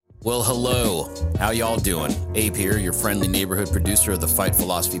Well, hello. How y'all doing? Abe here, your friendly neighborhood producer of the Fight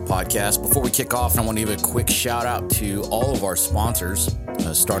Philosophy podcast. Before we kick off, I want to give a quick shout out to all of our sponsors,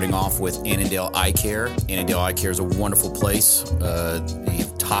 starting off with Annandale Eye Care. Annandale Eye Care is a wonderful place. They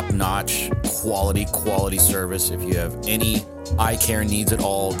have top-notch quality service. If you have any eye care needs at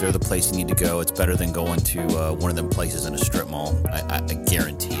all, they're the place you need to go. It's better than going to one of them places in a strip mall. I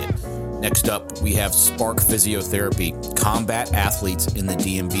guarantee it. Next up, we have Spark Physiotherapy, combat athletes in the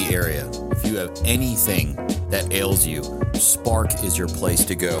DMV area. If you have anything that ails you, Spark is your place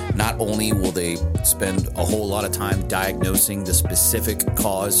to go. Not only will they spend a whole lot of time diagnosing the specific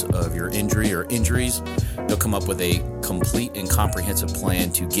cause of your injury or injuries, they'll come up with a complete and comprehensive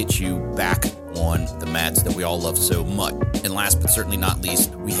plan to get you back on the mats that we all love so much. And last but certainly not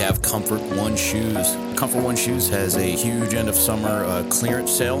least, we have Comfort One Shoes. Comfort One Shoes has a huge end of summer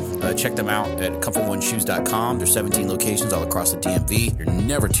clearance sale. Check them out at comfortoneshoes.com. There's 17 locations all across the DMV. You're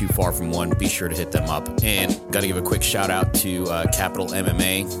never too far from one. Be sure to hit them up. And got to give a quick shout out to Capital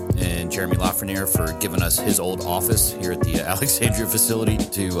MMA and Jeremy Lafreniere for giving us his old office here at the Alexandria facility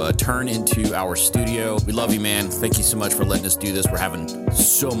to turn into our studio. We love you, man. Thank you so much for letting us do this. We're having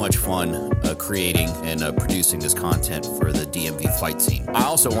so much fun creating and producing this content for the DMV fight scene. I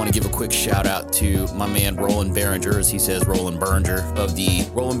also want to give a quick shout out to my man Roland Behringer, as he says, Roland Behringer, of the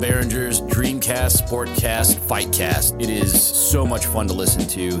Roland Behringer's Dreamcast, Sportcast, Fightcast. It is so much fun to listen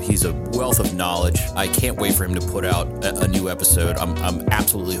to. He's a wealth of knowledge. I can't wait for him to put out a new episode. I'm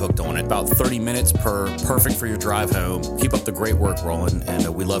absolutely hooked on it. About 30 minutes per, perfect for your drive home. Keep up the great work, Roland, and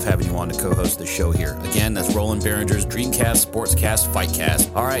we love having you on to co-host the show here. Again, that's Roland Behringer's Dreamcast, Sportscast,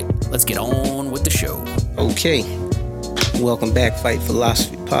 Fightcast. All right, let's get on with the show. Okay, welcome back, Fight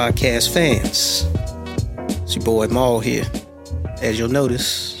Philosophy podcast fans. It's your boy Maul here. As you'll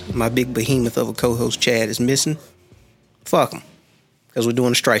notice, my big behemoth of a co-host Chad is missing. Fuck him, because we're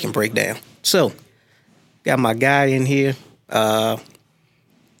doing a striking breakdown. So, got my guy in here, guy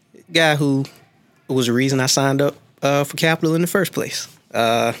who was the reason I signed up for Capital in the first place.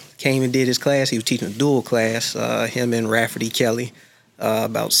 Came and did his class. He was teaching a dual class, him and Rafferty Kelly,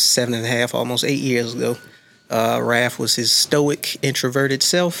 about 7.5, almost 8 years ago. Raph was his stoic, introverted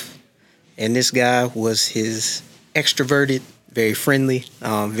self, and this guy was his extroverted, very friendly,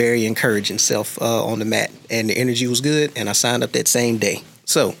 very encouraging self on the mat. And the energy was good, and I signed up that same day.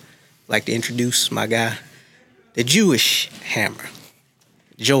 So, I'd like to introduce my guy, the Jewish Hammer,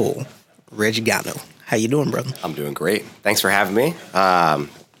 Joel Regigano. How you doing, brother? I'm doing great. Thanks for having me.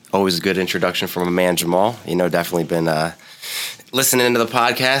 Always a good introduction from a man, Jamal. Definitely been listening into the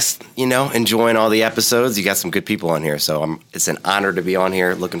podcast, enjoying all the episodes. You got some good people on here, so it's an honor to be on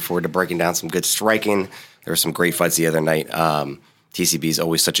here. Looking forward to breaking down some good striking. There were some great fights the other night. TCB is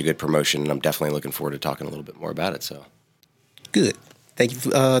always such a good promotion, and I'm definitely looking forward to talking a little bit more about it. So, good. Thank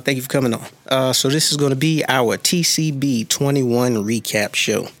you for coming on. So this is going to be our TCB 21 recap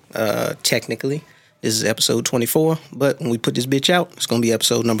show. Technically, this is episode 24, but when we put this bitch out, it's going to be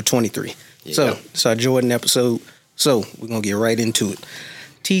episode number 23. So it's our Jordan episode. So we're going to get right into it.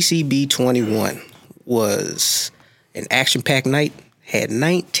 TCB 21 was an action-packed night, had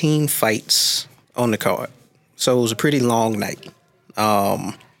 19 fights on the card. So it was a pretty long night.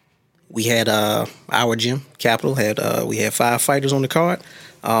 We had our gym, Capital, we had 5 fighters on the card.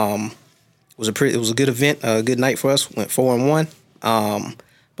 It was a good event, a good night for us. Went 4-1.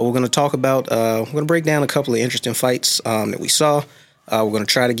 But we're going to talk about, we're going to break down a couple of interesting fights that we saw. We're going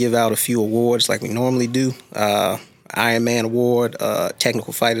to try to give out a few awards like we normally do. Iron Man Award,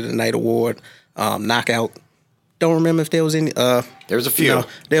 Technical Fight of the Night Award, Knockout. Don't remember if there was any. there was a few.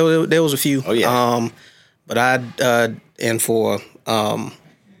 There was a few. Oh, yeah. But and for,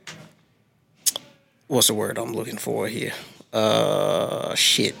 what's the word I'm looking for here?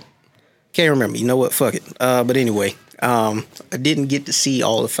 Shit. Can't remember. You know what? Fuck it. But anyway, I didn't get to see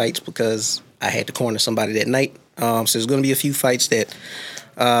all the fights because I had to corner somebody that night. So there's going to be a few fights that,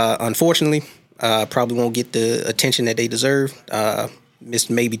 unfortunately, probably won't get the attention that they deserve. Missed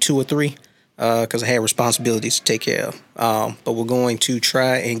maybe 2 or 3 because I had responsibilities to take care of. But we're going to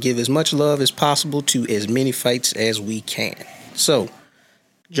try and give as much love as possible to as many fights as we can. So,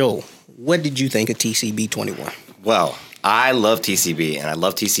 Joel, what did you think of TCB 21? Well, I love TCB, and I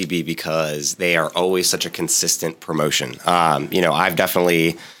love TCB because they are always such a consistent promotion. I've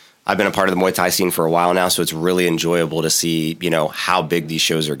been a part of the Muay Thai scene for a while now, so it's really enjoyable to see, how big these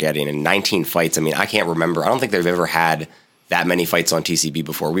shows are getting. And 19 fights, I can't remember. I don't think they've ever had that many fights on TCB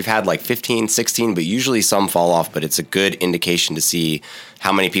before. We've had like 15, 16, but usually some fall off, but it's a good indication to see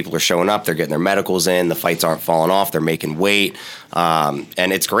how many people are showing up. They're getting their medicals in. The fights aren't falling off. They're making weight. And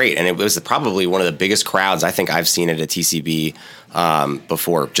it's great. And it was probably one of the biggest crowds I think I've seen at a TCB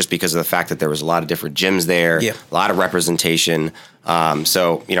before, just because of the fact that there was a lot of different gyms there, a lot of representation.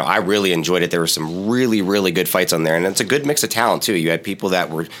 So, I really enjoyed it. There were some really, really good fights on there. And it's a good mix of talent, too. You had people that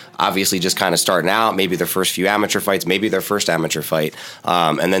were obviously just kind of starting out, maybe their first few amateur fights, maybe their first amateur fight.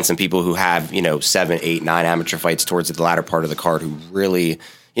 And then some people who have, 7, 8, 9 amateur fights towards the latter part of the card who really,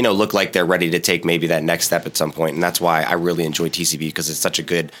 look like they're ready to take maybe that next step at some point. And that's why I really enjoy TCB, because it's such a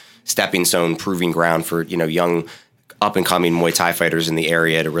good stepping stone, proving ground for, young up-and-coming Muay Thai fighters in the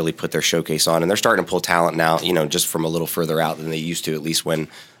area to really put their showcase on. And they're starting to pull talent now, just from a little further out than they used to, at least when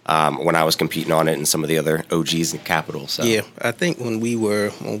I was competing on it and some of the other OGs in Capital. So. Yeah, I think when we were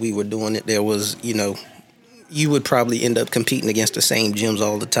doing it, there was, you would probably end up competing against the same gyms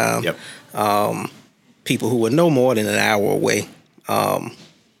all the time. Yep. People who were no more than an hour away,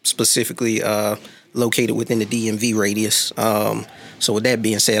 specifically located within the DMV radius. So with that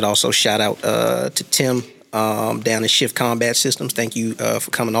being said, also shout out to Tim down at Shift Combat Systems. Thank you for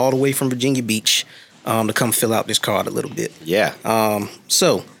coming all the way from Virginia Beach to come fill out this card a little bit. Yeah.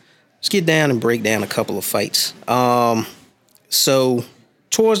 So let's get down and break down a couple of fights. So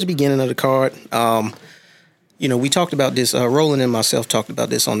towards the beginning of the card, we talked about this. Roland and myself talked about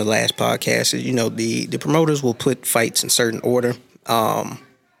this on the last podcast. The promoters will put fights in certain order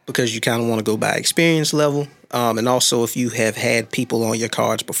because you kind of want to go by experience level. And also, if you have had people on your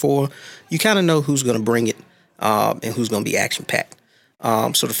cards before, you kind of know who's going to bring it and who's going to be action-packed.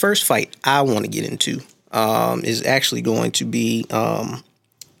 So the first fight I want to get into is actually going to be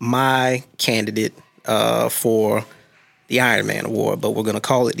my candidate for the Iron Man Award, but we're going to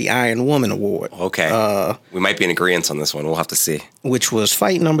call it the Iron Woman Award. Okay. We might be in agreement on this one. We'll have to see. Which was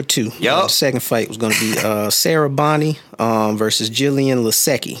fight number 2. Yep. The second fight was going to be Sarah Bonney versus Jillian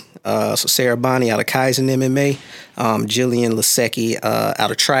Lasecki. So Sarah Bonney out of Kaizen MMA, Jillian Lasecki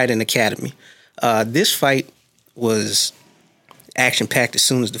out of Trident Academy. This fight was action-packed as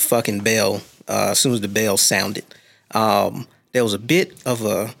soon as the bell sounded. There was a bit of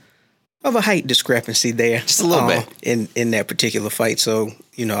a height discrepancy there. Just a little bit. In that particular fight. So,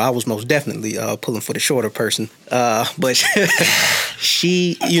 I was most definitely pulling for the shorter person. But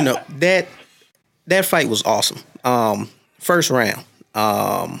she, that fight was awesome. First round,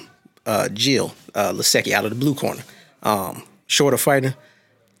 Jill Lasecki out of the blue corner. Shorter fighter.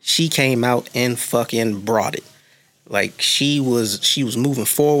 She came out and fucking brought it. Like she was moving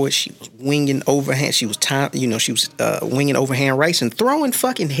forward. She was winging overhand. She was winging overhand rights and throwing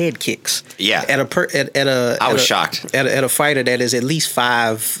fucking head kicks. Yeah. I was shocked at a fighter that is at least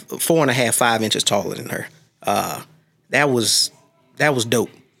 4.5, 5 inches taller than her. That was dope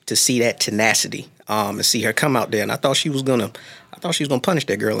to see that tenacity. And see her come out there. And I thought she was gonna punish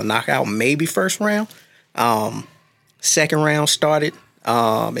that girl and knock her out maybe first round. Second round started.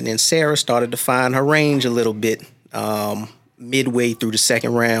 And then Sarah started to find her range a little bit. Midway through the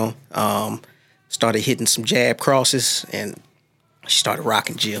second round, started hitting some jab crosses, and she started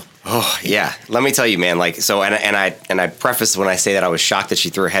rocking Jill. Oh yeah, let me tell you, man. And I prefaced when I say that I was shocked that she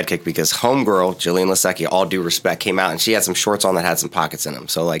threw a head kick because homegirl Jillian Lasecki, all due respect, came out and she had some shorts on that had some pockets in them.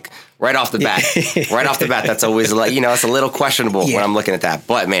 So right off the bat, that's always it's a little questionable when I'm looking at that.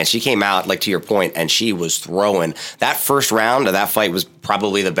 But man, she came out to your point, and she was throwing. That first round of that fight was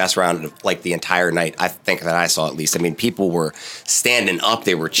probably the best round of the entire night. I think that I saw at least. I mean, people were standing up,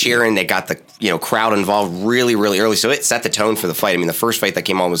 they were cheering, they got the crowd involved really, really early. So it set the tone for the fight. I mean, the first fight that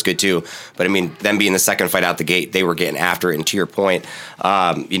came on was good too, but I mean, them being the second fight out the gate, they were getting after it. And to your point,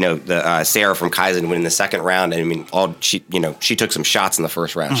 the Sarah from Kaizen winning the second round. And I mean, she took some shots in the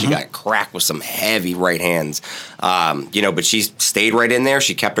first round. Mm-hmm. She got cracked with some heavy right hands, but she stayed right in there.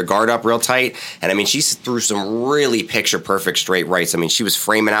 She kept her guard up real tight, and I mean, she threw some really picture perfect straight rights. I mean, she was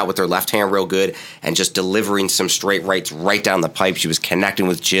framing out with her left hand real good and just delivering some straight rights right down the pipe. She was connecting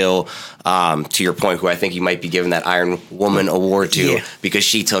with Jill. To your point, who I think you might be giving that Iron Woman Award to because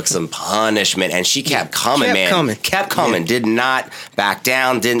she took some punishment and she kept coming, kept coming, did not back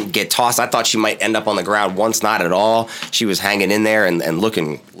down, didn't get tossed. I thought she might end up on the ground once, not at all. She was hanging in there and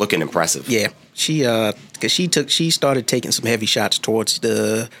looking impressive. Yeah, she started taking some heavy shots towards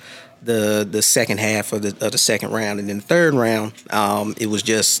the second half of the second round, and then the third round, it was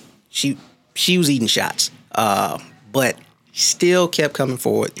just she was eating shots, but still kept coming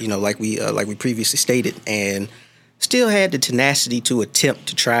forward, like we previously stated, and still had the tenacity to attempt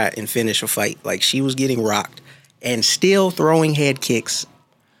to try and finish a fight. Like, she was getting rocked and still throwing head kicks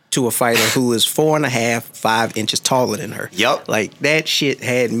to a fighter who is 4.5, 5 inches taller than her. Yep. Like, that shit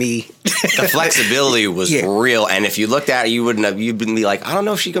had me. The flexibility was real. And if you looked at it, you'd be like, I don't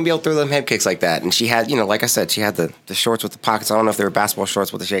know if she's going to be able to throw them head kicks like that. And she had, like I said, she had the shorts with the pockets. I don't know if they were basketball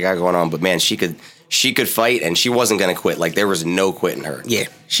shorts with the shit got going on, but man, she could fight, and she wasn't going to quit. Like, there was no quitting her. Yeah,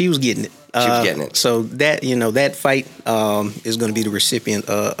 she was getting it. She was getting it. So that, that fight is going to be the recipient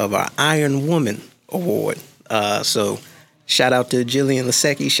of our Iron Woman Award. So shout out to Jillian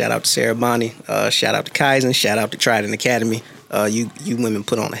Lasecki, shout out to Sarah Bonney, shout out to Kaizen, shout out to Trident Academy. You women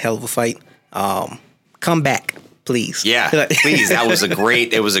put on a hell of a fight. Come back, please. Yeah, please. That was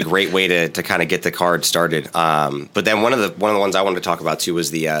a great way to kind of get the card started. But then one of the ones I wanted to talk about too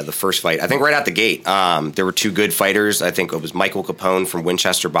was the first fight. I think right out the gate, there were two good fighters. I think it was Michael Capone from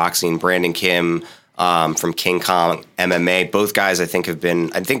Winchester Boxing, Brandon Kim from King Kong MMA. Both guys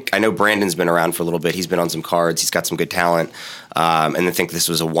I know Brandon's been around for a little bit. He's been on some cards. He's got some good talent. And I think this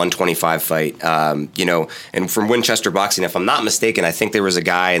was a 125 fight. And from Winchester Boxing, if I'm not mistaken, I think there was a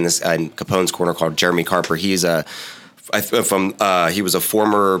guy in Capone's corner called Jeremy Carper. He was a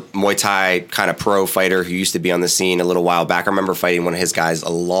former Muay Thai kind of pro fighter who used to be on the scene a little while back. I remember fighting one of his guys a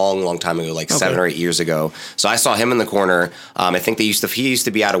long time ago, like 7 or 8 years ago. So I saw him in the corner. I think he used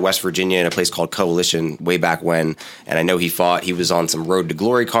to be out of West Virginia in a place called Coalition way back when. And I know he fought. He was on some Road to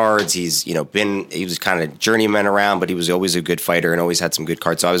Glory cards. He was kind of journeyman around, but he was always a good fighter and always had some good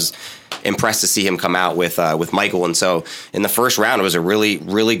cards. So I was impressed to see him come out with Michael. And so in the first round, it was a really,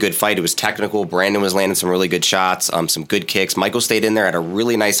 really good fight. It was technical. Brandon was landing some really good shots, some good kicks. Michael stayed in there at a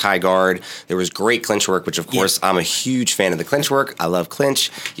really nice high guard. There was great clinch work, which of course I'm a huge fan of the clinch work. I love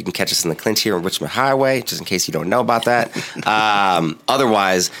clinch. You can catch us in the clinch here on Richmond Highway, just in case you don't know about that.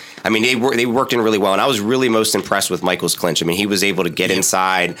 Otherwise, I mean, they worked in really well, and I was really most impressed with Michael's clinch. I mean, he was able to get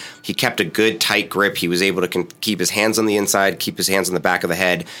inside. He kept a good tight grip. He was able to keep his hands on the inside, keep his hands on the back of the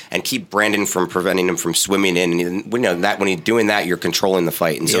head, and keep Brandon from preventing him from swimming in. And when you're doing that, you're controlling the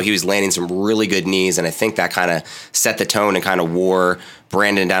fight. And so he was landing some really good knees, and I think that kind of set the tone and kind of wore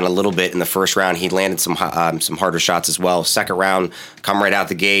Brandon down a little bit in the first round. He landed some harder shots as well. Second round, come right out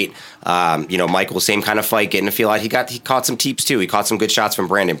the gate. Michael, same kind of fight, getting a feel out. He caught some teeps too. He caught some good shots from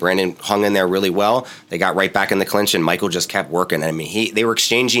Brandon. Brandon hung in there really well. They got right back in the clinch, and Michael just kept working. I mean, they were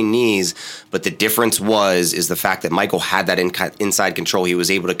exchanging knees, but the difference is the fact that Michael had that inside control. He was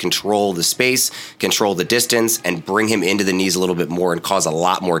able to control the space, control the distance, and bring him into the knees a little bit more and cause a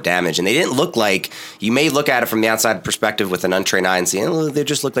lot more damage. And they didn't look like, you may look at it from the outside perspective with an untrained eye and see, they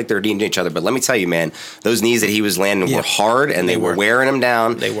just look like they're eating each other. But let me tell you, man, those knees that he was landing were hard, and they were wearing him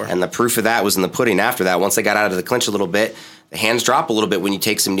down. They were. And the proof of that was in the pudding after that. Once they got out of the clinch a little bit, the hands drop a little bit when you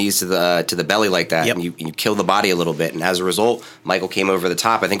take some knees to the belly like that, and you kill the body a little bit. And as a result, Michael came over the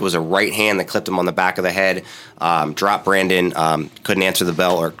top. I think it was a right hand that clipped him on the back of the head, dropped Brandon, couldn't answer the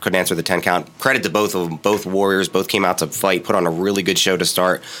bell or couldn't answer the 10 count. Credit to both of them, both warriors, both came out to fight, put on a really good show to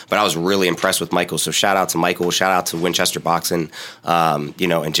start. But I was really impressed with Michael. So shout out to Michael, shout out to Winchester Boxing,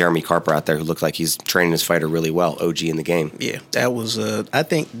 and Jeremy Carper out there, who looked like he's training his fighter really well, OG in the game. Yeah, that was. I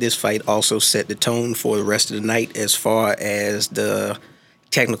think this fight also set the tone for the rest of the night as far as the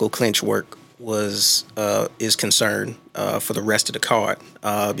technical clinch work is concerned for the rest of the card,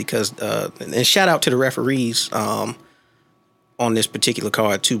 because and shout out to the referees on this particular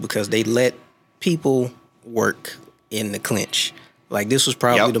card too, because they let people work in the clinch. Like, this was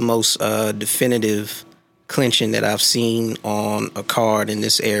probably the most definitive clinching that I've seen on a card in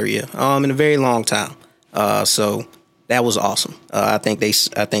this area in a very long time. So that was awesome. I think they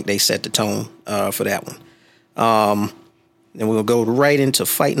set the tone for that one. Then we'll go right into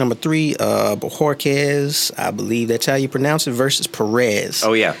fight number 3, Bojorquez, I believe that's how you pronounce it, versus Perez.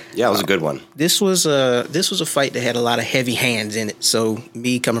 Oh yeah, it was a good one. This was a fight that had a lot of heavy hands in it. So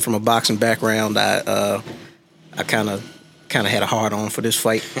me coming from a boxing background, I kind of had a hard on for this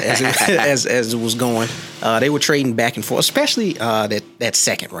fight as it was going. They were trading back and forth, especially that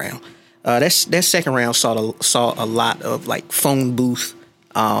second round. That second round saw a lot of like phone booth.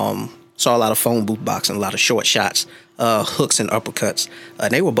 Saw a lot of phone booth boxing, a lot of short shots, hooks and uppercuts.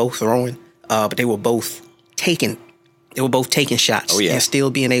 They were both throwing, but they were both taking shots and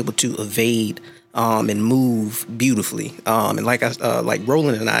still being able to evade and move beautifully. And like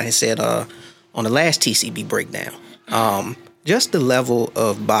Roland and I had said on the last TCB breakdown, just the level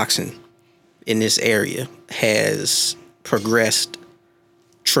of boxing in this area has progressed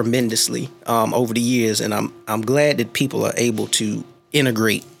tremendously over the years, and I'm glad that people are able to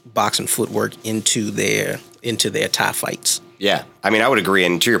integrate boxing footwork into their Thai fights. Yeah, I mean, I would agree.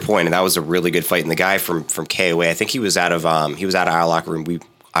 And to your point, and that was a really good fight. And the guy from KOA, I think he was out of our locker room.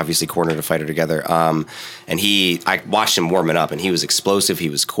 obviously cornered a fighter together. And I watched him warming up, and he was explosive. He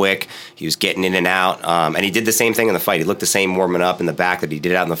was quick. He was getting in and out. And he did the same thing in the fight. He looked the same warming up in the back that he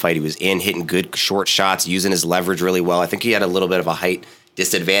did out in the fight. He was hitting good short shots, using his leverage really well. I think he had a little bit of a height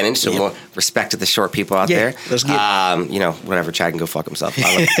disadvantage, so more respect to the short people out there. Let's get whatever, Chad can go fuck himself.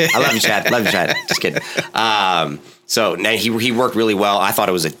 I love you, Chad. Love you, Chad. Just kidding. So now he worked really well. I thought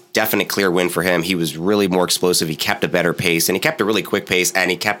it was a definite clear win for him. He was really more explosive. He kept a better pace, and he kept a really quick pace,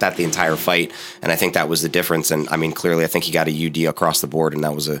 and he kept that the entire fight. And I think that was the difference. And I mean, clearly, I think he got a UD across the board, and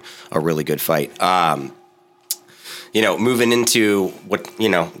that was a really good fight. Moving into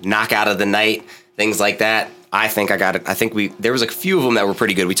knockout of the night, things like that. I think there was a few of them that were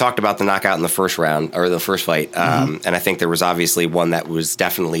pretty good. We talked about the knockout in the first round or the first fight. And I think there was obviously one that was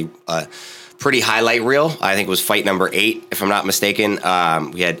definitely pretty highlight reel. I think it was fight number 8, if I'm not mistaken.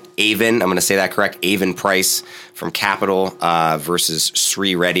 We had Avon, I'm going to say that correct, Avon Price from Capital versus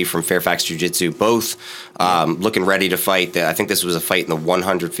Sri Reddy from Fairfax Jiu-Jitsu. Both looking ready to fight. I think this was a fight in the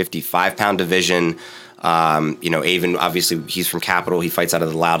 155-pound division. Avon, obviously, he's from Capital. He fights out of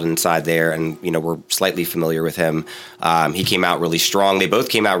the Loudon side there, and, we're slightly familiar with him. He came out really strong. They both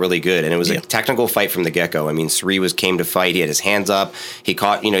came out really good, and it was a technical fight from the get-go. I mean, Sri came to fight. He had his hands up. He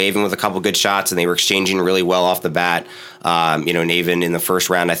caught, Avon with a couple good shots, and they were exchanging really well off the bat. And Avon in the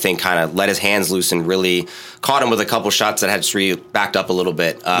first round, I think, kind of let his hands loose and really caught him with a couple shots that had Sri backed up a little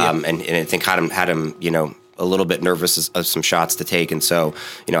bit, and I think had him, a little bit nervous of some shots to take. And so,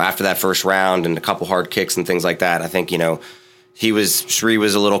 after that first round and a couple hard kicks and things like that, I think, Sri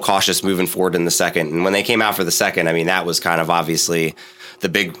was a little cautious moving forward in the second. And when they came out for the second, I mean, that was kind of obviously the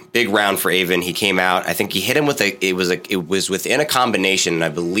big round for Avon. He came out, I think he hit him with it was within a combination. And I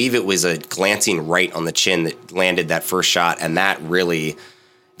believe it was a glancing right on the chin that landed that first shot. And that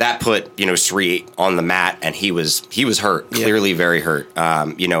put, Sri on the mat, and he was hurt, clearly very hurt.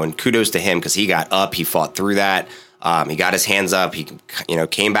 And kudos to him because he got up, he fought through that. He got his hands up, he,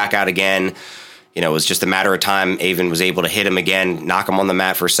 came back out again. It was just a matter of time. Avon was able to hit him again, knock him on the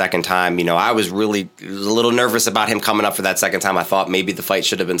mat for a second time. I was a little nervous about him coming up for that second time. I thought maybe the fight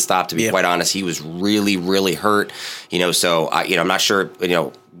should have been stopped, to be quite honest. He was really, really hurt, so, I'm not sure,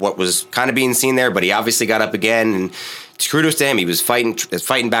 what was kind of being seen there, but he obviously got up again, and kudos to him. He was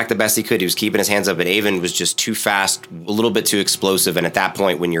fighting back the best he could. He was keeping his hands up, but Avon was just too fast, a little bit too explosive. And at that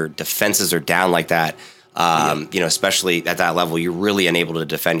point, when your defenses are down like that, especially at that level, you're really unable to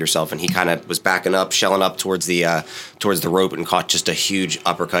defend yourself. And he kind of was backing up, shelling up towards the rope, and caught just a huge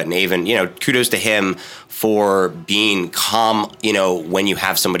uppercut. And Avon, kudos to him for being calm, when you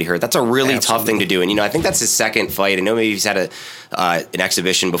have somebody hurt. That's a really tough thing to do. And, I think that's his second fight. I know maybe he's had an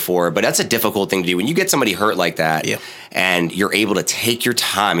exhibition before, but that's a difficult thing to do. When you get somebody hurt like that and you're able to take your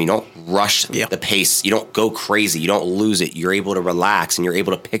time, you don't rush the pace, you don't go crazy, you don't lose it, you're able to relax and you're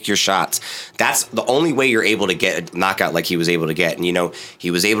able to pick your shots. That's the only way you're able to get a knockout like he was able to get. And,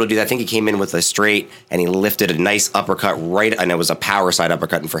 he was able to do that. I think he came in with a straight and he lifted a nice uppercut right, and it was a power side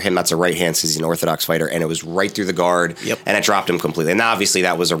uppercut. And for him, that's a right hand because he's an orthodox fighter, and it was right through the guard and it dropped him completely. And obviously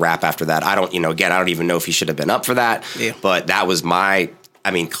that was a wrap after that. I don't even know if he should have been up for that, but that was my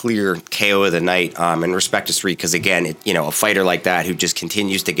clear KO of the night, in respect to Sri, because again, a fighter like that who just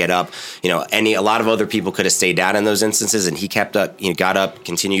continues to get up, a lot of other people could have stayed down in those instances, and he kept up, got up,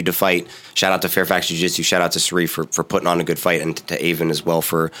 continued to fight. Shout out to Fairfax Jiu-Jitsu, shout out to Sri for putting on a good fight, and to Avon as well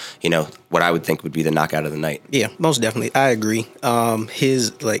for, what I would think would be the knockout of the night. Yeah, most definitely. I agree.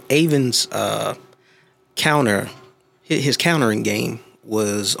 Avon's his countering game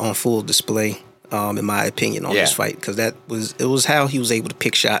was on full display. In my opinion, on this fight, because it was how he was able to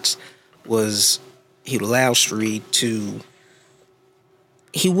pick shots. He allowed Sri to.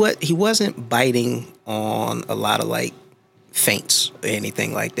 He wasn't biting on a lot of feints or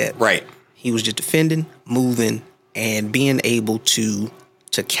anything like that. Right. He was just defending, moving, and being able to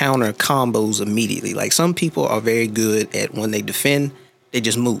counter combos immediately. Like, some people are very good at, when they defend, they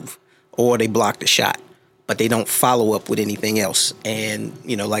just move or they block the shot, but they don't follow up with anything else. And,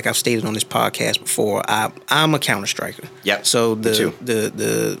 like I've stated on this podcast before, I'm a counter striker. Yep. So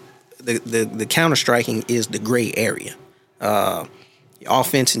the counter striking is the gray area.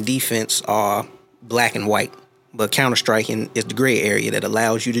 Offense and defense are black and white, but counter striking is the gray area that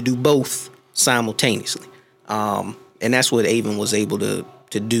allows you to do both simultaneously. And that's what Avon was able to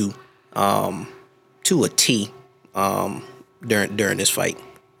do to a T during this fight.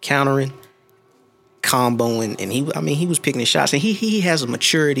 Countering, comboing, and he was picking his shots, and he has a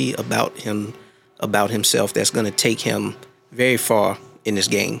maturity about himself that's going to take him very far in this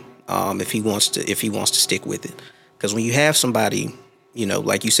game, if he wants to stick with it. Because when you have somebody,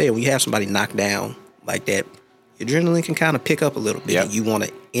 like you said, when you have somebody knocked down like that, adrenaline can kind of pick up a little bit. Yep. And you want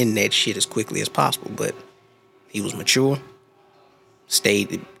to end that shit as quickly as possible. But he was mature,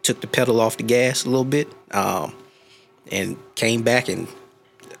 took the pedal off the gas a little bit, and came back, and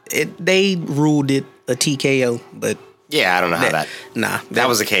they ruled it a TKO, but Yeah, I don't know how that. Nah, that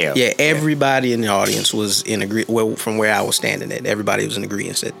was a KO. Yeah, everybody in the audience was in agree. Well, from where I was standing at, everybody was in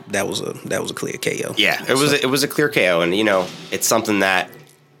agreement that was a clear KO. Yeah, it was a clear KO, and it's something that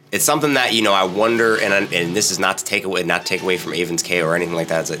I wonder, and this is not to take away from Avon's KO or anything like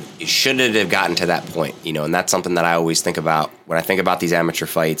that. It shouldn't have gotten to that point, and that's something that I always think about when I think about these amateur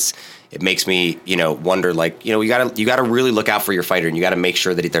fights. It makes me, wonder, like, you gotta really look out for your fighter, and you gotta make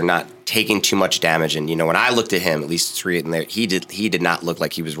sure that they're not taking too much damage. And when I looked at him, at least straight in there, he did not look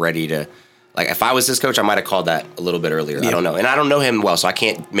like he was ready to. Like, if I was his coach, I might have called that a little bit earlier. Yeah. I don't know. And I don't know him well, so I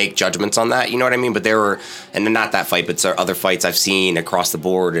can't make judgments on that. You know what I mean? But there were, and not that fight, but other fights I've seen across the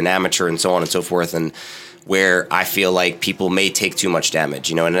board and amateur and so on and so forth, and where I feel like people may take too much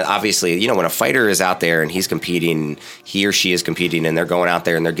damage, and obviously, when a fighter is out there and he's competing, he or she is competing, and they're going out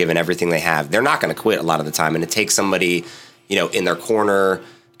there and they're giving everything they have, they're not going to quit a lot of the time. And it takes somebody, in their corner,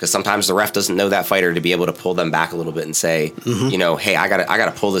 because sometimes the ref doesn't know that fighter, to be able to pull them back a little bit and say, hey, I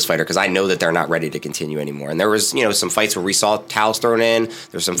gotta pull this fighter because I know that they're not ready to continue anymore. And there was, some fights where we saw towels thrown in.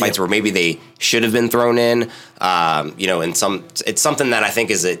 There's some fights where maybe they should have been thrown in. And it's something that I think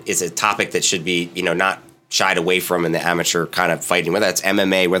is a topic that should be, not shied away from in the amateur kind of fighting, whether that's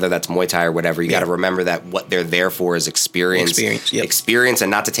MMA, whether that's Muay Thai or whatever. You got to remember that what they're there for is experience,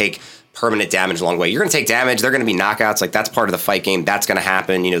 and not to take permanent damage along the way. You're going to take damage. They're going to be knockouts. Like, that's part of the fight game. That's going to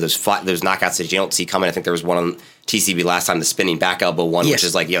happen. Those knockouts that you don't see coming. I think there was one on TCB last time, the spinning back elbow one, which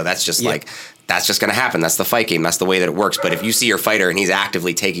is like, that's just like, that's just going to happen. That's the fight game. That's the way that it works. But if you see your fighter and he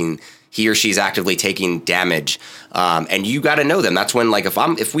or she's actively taking damage, and you got to know them. That's when, like,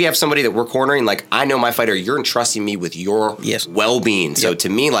 if we have somebody that we're cornering, like, I know my fighter, you're entrusting me with your well-being. So to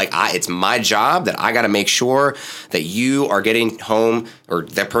me, like, it's my job that I got to make sure that you are getting home, or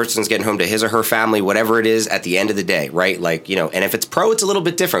that person's getting home to his or her family, whatever it is, at the end of the day, right? Like, and if it's pro, it's a little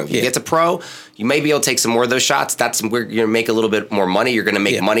bit different. If you get to pro, you may be able to take some more of those shots. That's where you're going to make a little bit more money. You're going to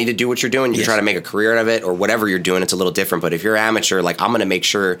make money to do what you're doing. You're trying to make a career out of it, or whatever you're doing. It's a little different. But if you're amateur, like, I'm going to make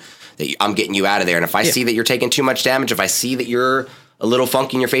sure that I'm getting you out of there. And if I see that you're taking too much damage, if I see that you're a little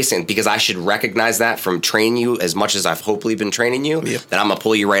funky in your face, and because I should recognize that from training you as much as I've hopefully been training you, then I'm going to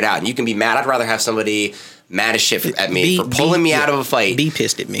pull you right out. And you can be mad. I'd rather have somebody mad as shit at me for pulling me out of a fight. Be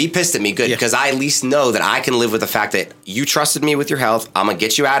pissed at me. Be pissed at me, good, because I at least know that I can live with the fact that you trusted me with your health. I'm going to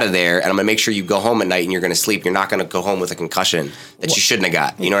get you out of there, and I'm going to make sure you go home at night and you're going to sleep. You're not going to go home with a concussion that you shouldn't have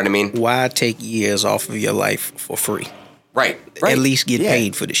got. You know what I mean? Why take years off of your life for free? Right. At least get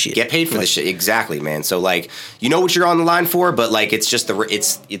paid for the shit. Get paid for the shit. Exactly, man. So, like, you know what you're on the line for, but, like, it's just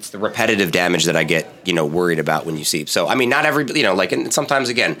it's the repetitive damage that I get, worried about when you see. So, I mean, not every, and sometimes,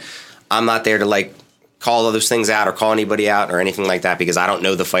 again, I'm not there to, like, call those things out or call anybody out or anything like that, because I don't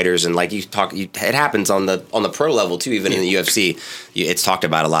know the fighters. And like it happens on the pro level too, even in the UFC, it's talked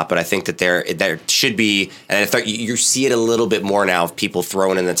about a lot. But I think that there should be, and I thought you see it a little bit more now of people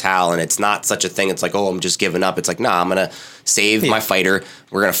throwing in the towel, and it's not such a thing. It's like, oh, I'm just giving up. It's like, nah, I'm going to save my fighter.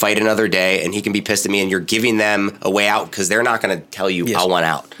 We're going to fight another day, and he can be pissed at me, and you're giving them a way out, because they're not going to tell you, I want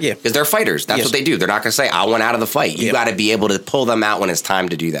out. Yeah. Because they're fighters. That's what they do. They're not going to say, I want out of the fight. You got to be able to pull them out when it's time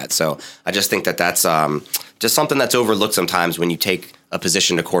to do that. So I just think that that's just something that's overlooked sometimes when you take a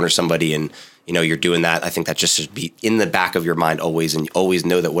position to corner somebody, and you're doing that. I think that just should be in the back of your mind always, and you always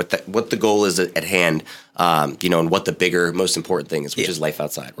know that what the goal is at hand, and what the bigger, most important thing is, which is life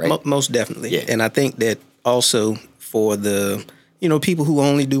outside, right? Most definitely. Yeah. And I think that also for the people who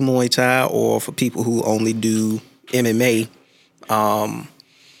only do Muay Thai, or for people who only do MMA, and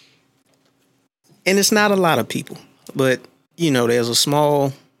it's not a lot of people, but there's a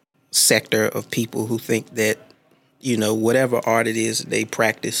small sector of people who think that whatever art it is they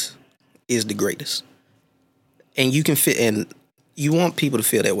practice is the greatest, and you can fit, and you want people to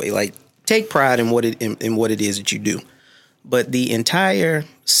feel that way. Like, take pride in what it is that you do, but the entire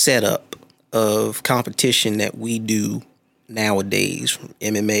setup of competition that we do nowadays, from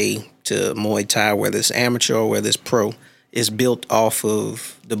MMA to Muay Thai, whether it's amateur or whether it's pro, is built off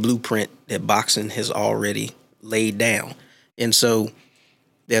of the blueprint that boxing has already laid down. And so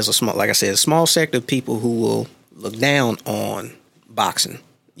there's a small sector of people who will look down on boxing,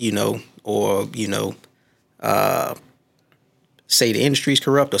 or say the industry's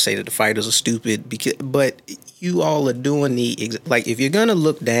corrupt, or say that the fighters are stupid. But you all are doing if you're gonna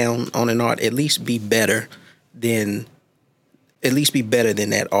look down on an art, at least be better than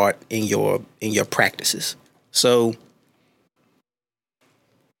that art in your practices. So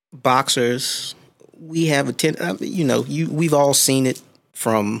boxers, we have we've all seen it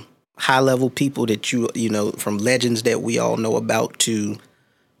from high level people that from legends that we all know about to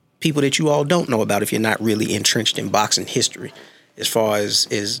people that you all don't know about if you're not really entrenched in boxing history, as far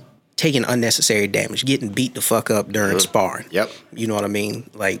as taking unnecessary damage, getting beat the fuck up during sparring. Yep. You know what I mean?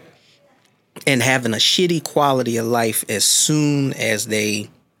 Like, and having a shitty quality of life as soon as they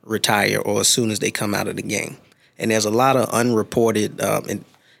retire or as soon as they come out of the game. And there's a lot of unreported, and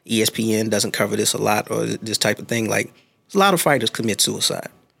ESPN doesn't cover this a lot, or this type of thing. Like, a lot of fighters commit suicide.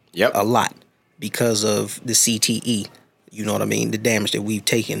 Yep. A lot because of the CTE. You know what I mean? The damage that we've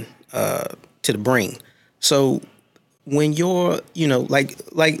taken to the brain. So when you're, like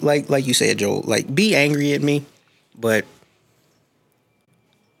you said, Joel, like, be angry at me, but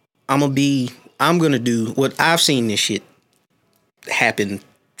I'm gonna do what I've seen this shit happen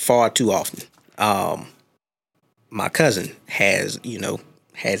far too often. My cousin has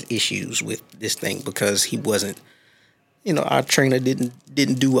issues with this thing because he wasn't, our trainer didn't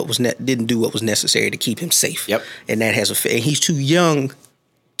do what was necessary to keep him safe. Yep. And that has and he's too young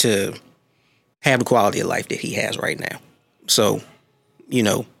to have the quality of life that he has right now. So,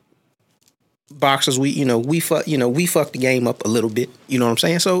 boxers, we fuck the game up a little bit. You know what I'm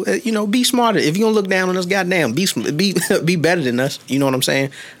saying? So, be smarter. If you're gonna look down on us, goddamn, be better than us. You know what I'm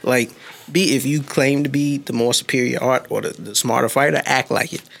saying? Like, if you claim to be the more superior art or the smarter fighter, act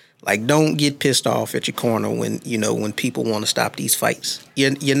like it. Like, don't get pissed off at your corner when people want to stop these fights.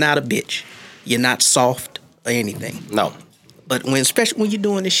 You're not a bitch. You're not soft or anything. No. But especially when you're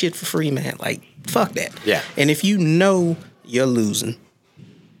doing this shit for free, man, like, fuck that. Yeah. And if you know you're losing,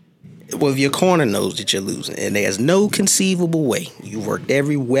 well, if your corner knows that you're losing, and there's no conceivable way, you worked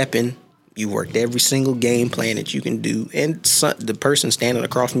every weapon, you worked every single game plan that you can do, and the person standing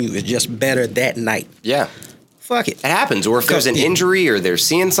across from you is just better that night. Yeah. Fuck it. It happens. Or if there's an injury or they're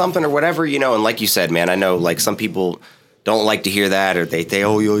seeing something or whatever, and like you said, man, I know, like, some people don't like to hear that, or they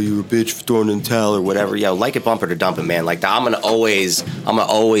oh, yo, you're a bitch for throwing in the towel or whatever. Yo, like it, bump it, or dump it, man. Like, I'm gonna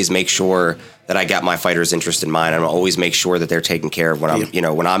always make sure that I got my fighter's interest in mind. I'm gonna always make sure that they're taken care of when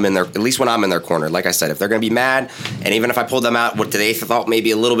I'm in their, at least when I'm in their corner. Like I said, if they're gonna be mad, and even if I pulled them out, what they thought maybe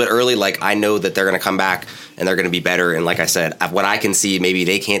a little bit early, like, I know that they're gonna come back and they're gonna be better. And like I said, what I can see, maybe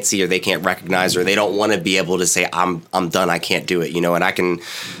they can't see or they can't recognize, or they don't want to be able to say, I'm done, I can't do it, And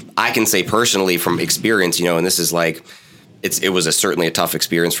I can say personally from experience, and this is like, it was certainly a tough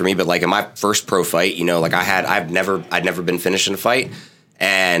experience for me, but like in my first pro fight, like I'd never been finished in a fight.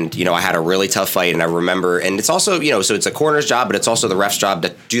 And, I had a really tough fight, and I remember, and it's also, so it's a corner's job, but it's also the ref's job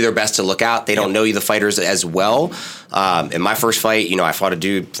to do their best to look out. They don't know you, the fighters, as well. In my first fight, I fought a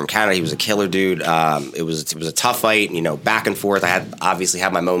dude from Canada. He was a killer dude. It was a tough fight, back and forth. I obviously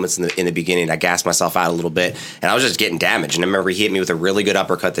had my moments in the beginning. I gassed myself out a little bit, and I was just getting damaged. And I remember he hit me with a really good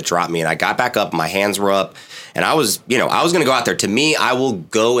uppercut that dropped me, and I got back up, my hands were up, and I was going to go out there. To me, I will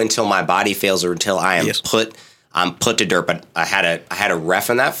go until my body fails or until I am I'm put to dirt. But I had a ref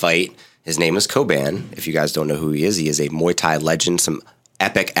in that fight. His name is Coban. If you guys don't know who he is a Muay Thai legend. Some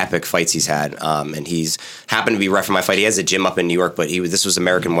epic fights he's had. And he's happened to be ref in my fight. He has a gym up in New York, but this was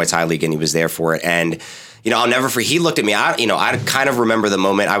American Muay Thai League, and he was there for it. And I'll never forget. He looked at me. I kind of remember the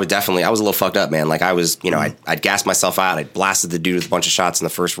moment. I was a little fucked up, man. Like, I was, I'd gassed myself out. I blasted the dude with a bunch of shots in the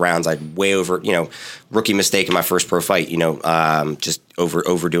first rounds. I'd way over, rookie mistake in my first pro fight. Just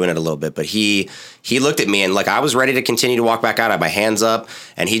overdoing it a little bit. But he looked at me, and like, I was ready to continue to walk back out. I had my hands up,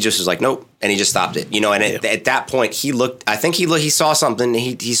 and he just was like, nope, and he just stopped it. And at that point, he looked. I think he saw something.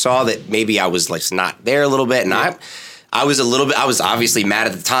 He saw that maybe I was like not there a little bit, and I was obviously mad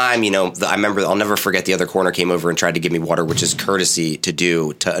at the time. I remember, I'll never forget, the other corner came over and tried to give me water, which is courtesy to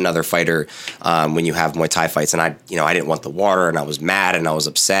do to another fighter when you have Muay Thai fights. And I didn't want the water, and I was mad and I was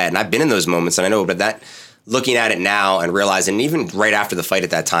upset. And I've been in those moments, and I know, but that, looking at it now and realizing, even right after the fight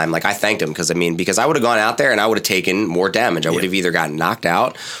at that time, like, I thanked him because I would have gone out there and I would have taken more damage. I would have either gotten knocked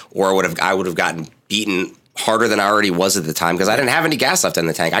out or I would have gotten beaten harder than I already was at the time, because I didn't have any gas left in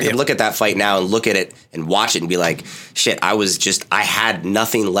the tank. I could look at that fight now and look at it and watch it and be like, shit, I had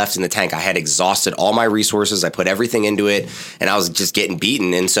nothing left in the tank. I had exhausted all my resources. I put everything into it, and I was just getting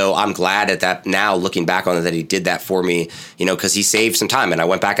beaten. And so I'm glad at that now, looking back on it, that he did that for me, because he saved some time. And I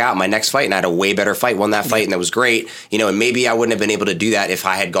went back out in my next fight, and I had a way better fight, won that fight, and that was great. And maybe I wouldn't have been able to do that if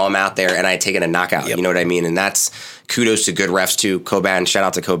I had gone out there and I had taken a knockout. You know what I mean? And that's kudos to good refs too. Coban, shout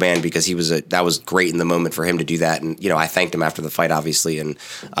out to Coban, because that was great in the moment for for him to do that. And, I thanked him after the fight, obviously. And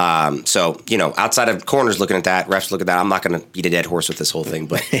so, outside of corners looking at that, refs look at that, I'm not going to beat a dead horse with this whole thing.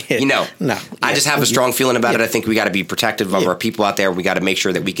 But, I just have a strong feeling about it. I think we got to be protective of our people out there. We got to make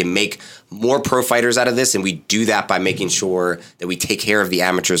sure that we can make more pro fighters out of this. And we do that by making sure that we take care of the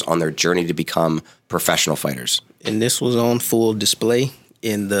amateurs on their journey to become professional fighters. And this was on full display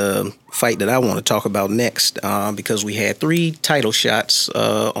in the fight that I want to talk about next, because we had 3 title shots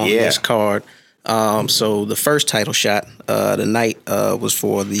on this card. So the first title shot tonight was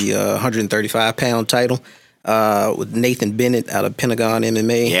for the 135-pound title with Nathan Bennett out of Pentagon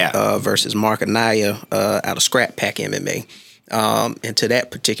MMA versus Mark Anaya out of Scrap Pack MMA. And to that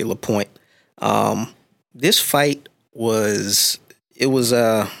particular point, this fight was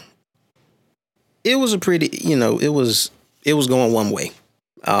a pretty, it was going one way.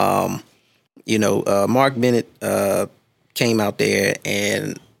 Mark Bennett came out there,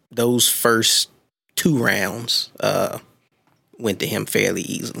 and those first 2 rounds went to him fairly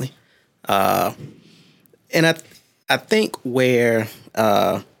easily. And I think where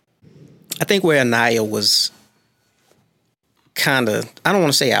Anaya was kind of, I don't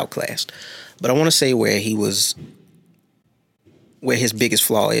want to say outclassed, but I want to say where his biggest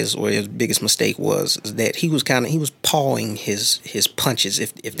flaw is, or his biggest mistake is that he was pawing his punches,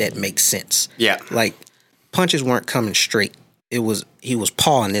 if that makes sense. Yeah. Like, punches weren't coming straight. He was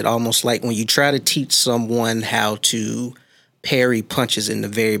pawing it, almost like when you try to teach someone how to parry punches in the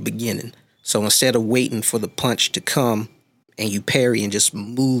very beginning. So instead of waiting for the punch to come and you parry and just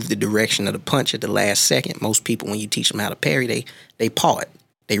move the direction of the punch at the last second, most people, when you teach them how to parry, they paw it.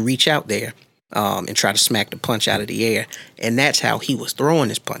 They reach out there and try to smack the punch out of the air. And that's how he was throwing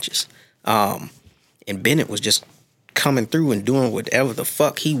his punches. And Bennett was just coming through and doing whatever the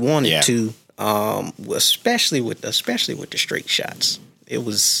fuck he wanted to, especially with the straight shots. It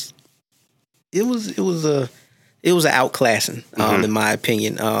was a outclassing, in my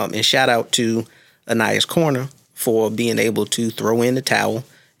opinion. And shout out to Anaya's corner for being able to throw in the towel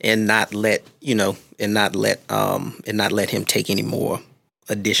and not let him take any more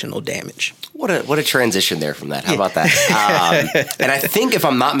additional damage. What a transition there from that. How about that? And I think, if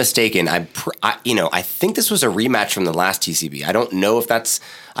I'm not mistaken, I think this was a rematch from the last TCB. I don't know if that's.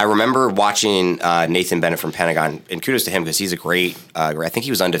 I remember watching Nathan Bennett from Pentagon, and kudos to him because he's a great. I think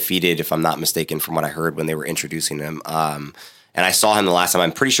he was undefeated, if I'm not mistaken, from what I heard when they were introducing him. And I saw him the last time.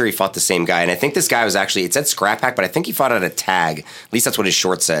 I'm pretty sure he fought the same guy. And I think this guy was actually, it said Scrap Pack, but I think he fought at a tag. At least that's what his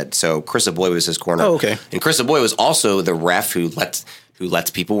short said. So Chris Aboy was his corner. Oh, okay. And Chris Aboy was also the ref who lets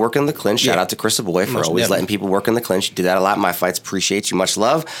people work in the clinch. Shout out to Chris Aboy for always letting people work in the clinch. Did that a lot in my fights. Appreciate you. Much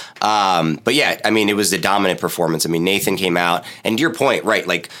love. But yeah, I mean, it was a dominant performance. I mean, Nathan came out. And to your point, right,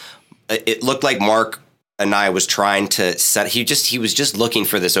 like, it looked like Mark Anaya was trying to set. He was just looking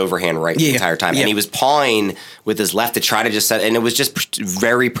for this overhand right the entire time, and he was pawing with his left to try to just set. And it was just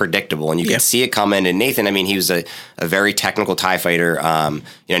very predictable, and you could see it coming. And Nathan, I mean, he was a very technical Thai fighter. I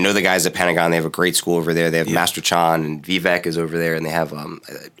know the guys at Pentagon. They have a great school over there. They have Master Chan, and Vivek is over there, and they have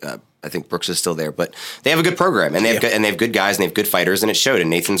I think Brooks is still there, but they have a good program, and they have good guys, and they have good fighters, and it showed.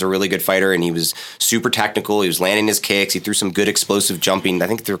 And Nathan's a really good fighter, and he was super technical. He was landing his kicks. He threw some good explosive jumping. I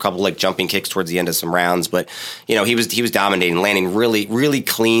think he threw a couple like jumping kicks towards the end of some rounds, but he was dominating, landing really, really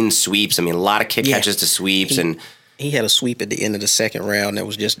clean sweeps. I mean, a lot of kick catches to sweeps, and he had a sweep at the end of the second round that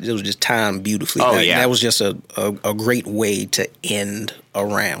was just timed beautifully. That was just a great way to end a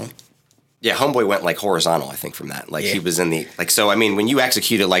round. Yeah, Homeboy went like horizontal, I think, from that. Like he was in the so I mean, when you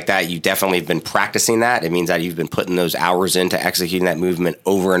execute it like that, you definitely have been practicing that. It means that you've been putting those hours into executing that movement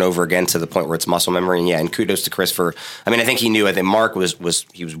over and over again to the point where it's muscle memory. And kudos to Chris for, I mean, I think he knew. I think Mark was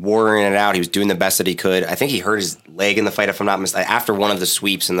warring it out. He was doing the best that he could. I think he hurt his leg in the fight, if I'm not mistaken. After one of the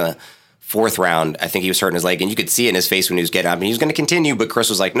sweeps in the fourth round, I think he was hurting his leg, and you could see it in his face when he was getting up. And he was going to continue, but Chris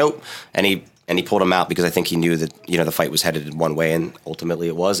was like, nope. And he pulled him out because I think he knew that, the fight was headed in one way, and ultimately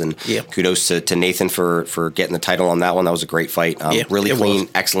it was. And kudos to Nathan for getting the title on that one. That was a great fight. Really clean,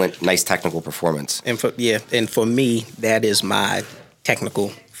 excellent, nice technical performance. And for me, that is my technical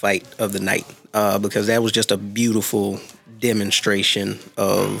fight of the night, because that was just a beautiful demonstration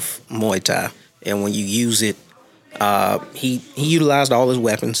of Muay Thai. And when you use it, he utilized all his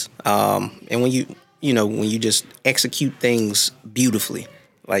weapons. And when you just execute things beautifully,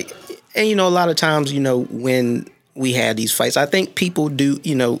 and a lot of times, when we have these fights, I think people do,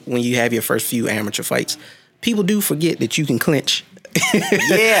 when you have your first few amateur fights, people do forget that you can clinch.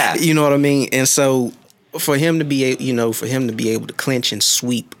 You know what I mean? And so for him to be able to clinch and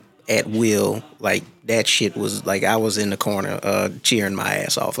sweep at will. Like that shit was like I was in the corner cheering my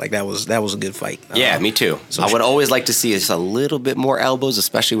ass off. Like that was a good fight. Yeah, me too. So I would always like to see just a little bit more elbows,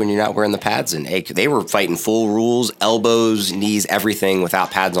 especially when you're not wearing the pads. And they were fighting full rules, elbows, knees, everything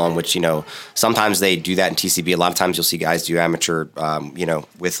without pads on. Which sometimes they do that in TCB. A lot of times you'll see guys do amateur,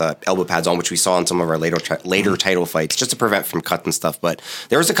 with elbow pads on, which we saw in some of our later title fights, just to prevent from cuts and stuff. But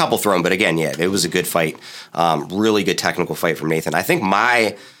there was a couple thrown. But again, yeah, it was a good fight. Really good technical fight from Nathan. I think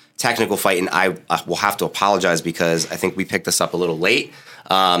my technical fight, and I will have to apologize because I think we picked this up a little late.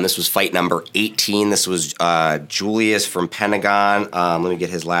 This was fight number 18. This was Julius from Pentagon. Let me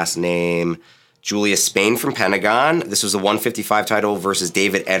get his last name. Julius Spain from Pentagon. This was the 155 title versus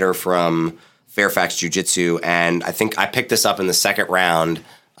David Eder from Fairfax Jiu-Jitsu. And I think I picked this up in the second round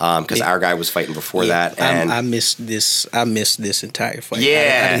because our guy was fighting before that. And I missed this. I missed this entire fight.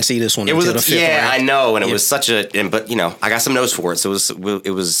 Yeah, I didn't see this one until the fifth round. Yeah, I know, and it was such a. But I got some notes for it, so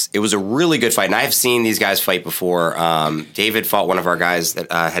it was a really good fight. And I've seen these guys fight before. David fought one of our guys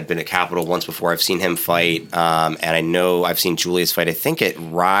that had been at Capital once before. I've seen him fight, and I know I've seen Julius fight. I think at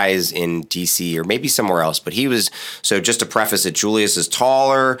Rise in DC or maybe somewhere else. But he was so. Just to preface it, Julius is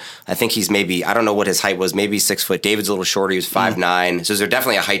taller. I think he's maybe I don't know what his height was. Maybe 6 foot. David's a little shorter. He was 5'9". So there's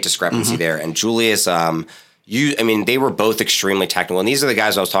definitely a height discrepancy there. And Julius, they were both extremely technical. And these are the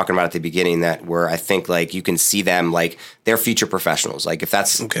guys I was talking about at the beginning that were, I think, like, you can see them, like, they're future professionals. Like,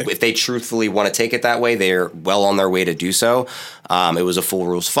 if they truthfully want to take it that way, they're well on their way to do so. It was a full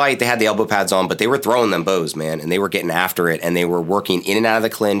rules fight. They had the elbow pads on, but they were throwing them bows, man, and they were getting after it, and they were working in and out of the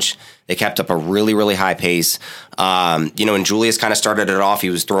clinch. They kept up a really, really high pace. And Julius kind of started it off. He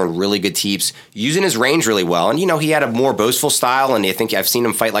was throwing really good teeps, using his range really well. And, he had a more boastful style, and I think I've seen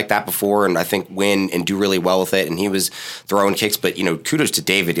him fight like that before, and I think win and do really well with it. And he was throwing kicks. But, kudos to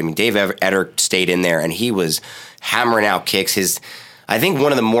David. I mean, Dave Eder stayed in there, and he was hammering out kicks. I think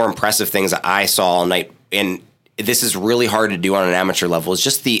one of the more impressive things that I saw all night, and this is really hard to do on an amateur level, is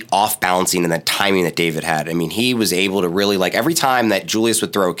just the off balancing and the timing that David had. I mean, he was able to really, like, every time that Julius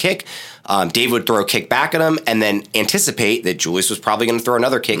would throw a kick, David would throw a kick back at him and then anticipate that Julius was probably going to throw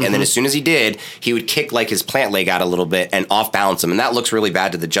another kick. And then as soon as he did, he would kick like his plant leg out a little bit and off balance him. And that looks really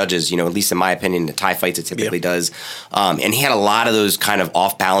bad to the judges, at least in my opinion, the Thai fights it typically does. And he had a lot of those kind of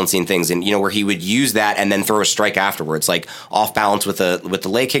off balancing things, and where he would use that and then throw a strike afterwards, like off balance with the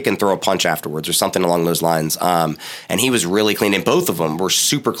leg kick and throw a punch afterwards or something along those lines. And he was really clean, and both of them were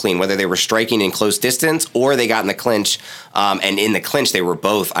super clean, whether they were striking in close distance or they got in the clinch. And in the clinch, they were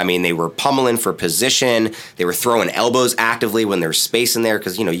both. I mean, they were pummeling for position. They were throwing elbows actively when there's space in there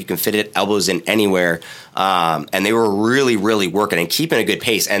because, you can fit elbows in anywhere. And they were really, really working and keeping a good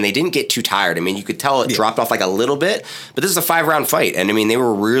pace. And they didn't get too tired. I mean, you could tell it dropped off like a little bit, but this is a 5-round fight. And, they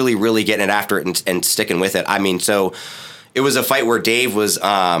were really, really getting it after it and sticking with it. I mean, so it was a fight where Dave was,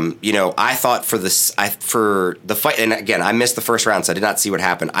 I thought for the fight, and again, I missed the first round, so I did not see what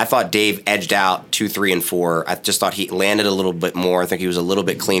happened. I thought Dave edged out 2, 3, and 4. I just thought he landed a little bit more. I think he was a little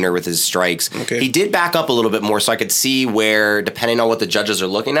bit cleaner with his strikes. Okay. He did back up a little bit more, so I could see where, depending on what the judges are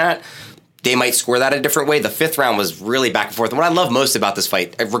looking at, they might score that a different way. The 5th round was really back and forth. And what I love most about this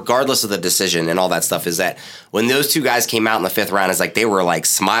fight, regardless of the decision and all that stuff, is that when those two guys came out in the 5th round, it's like they were like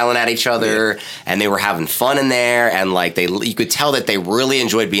smiling at each other and they were having fun in there. And like you could tell that they really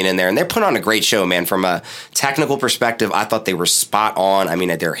enjoyed being in there. And they're putting on a great show, man. From a technical perspective, I thought they were spot on. I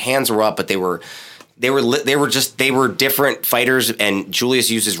mean, their hands were up, but they were different fighters, and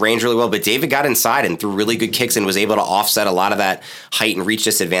Julius used his range really well, but David got inside and threw really good kicks and was able to offset a lot of that height and reach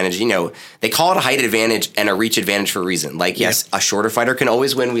disadvantage. They call it a height advantage and a reach advantage for a reason. Like, yes, a shorter fighter can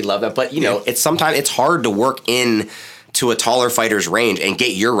always win. We love that. But, it's sometimes it's hard to work in to a taller fighter's range and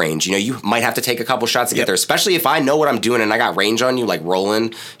get your range. You might have to take a couple shots to get there, especially if I know what I'm doing and I got range on you, like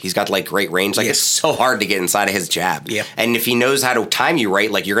Roland. He's got like great range. Like it's so hard to get inside of his jab. Yeah. And if he knows how to time you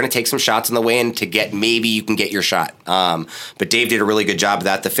right, like you're going to take some shots in the way in to get, maybe you can get your shot. But Dave did a really good job of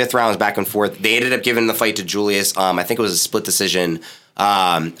that. The 5th round was back and forth. They ended up giving the fight to Julius. I think it was a split decision.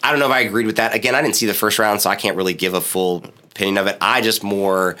 I don't know if I agreed with that. Again, I didn't see the first round, so I can't really give a full opinion of it. I just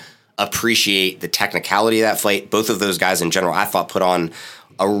more appreciate the technicality of that fight. Both of those guys in general, I thought, put on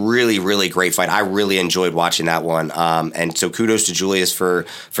a really, really great fight. I really enjoyed watching that one. And so kudos to Julius for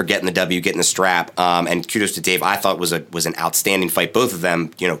getting the W, getting the strap. And kudos to Dave. I thought was an outstanding fight. Both of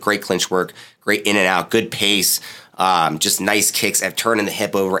them, great clinch work, great in and out, good pace, just nice kicks at turning the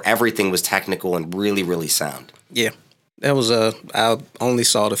hip over. Everything was technical and really, really sound. Yeah. That was I only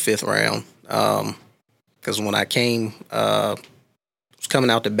saw the 5th round. Because when I came, was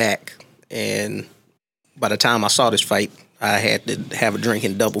coming out the back, and by the time I saw this fight, I had to have a drink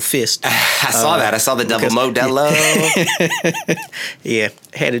in double fist. I saw that. I saw the double Modelo. Yeah,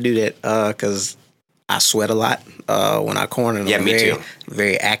 had to do that because I sweat a lot when I corner. Yeah, me too.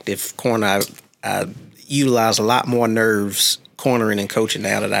 Very active corner. I utilize a lot more nerves cornering and coaching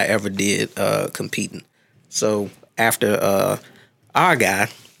now than I ever did competing. So after our guy,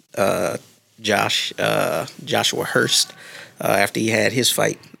 Joshua Hurst, after he had his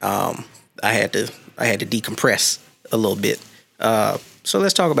fight, I had to decompress a little bit. So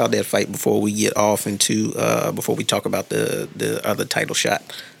let's talk about that fight before we get off into before we talk about the other title shot.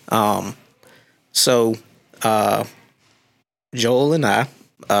 So Joel and I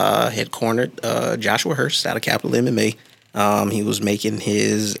had cornered Joshua Hurst out of Capital MMA. He was making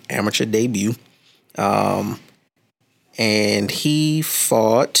his amateur debut. And he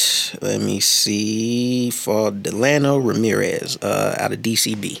fought, Delano Ramirez out of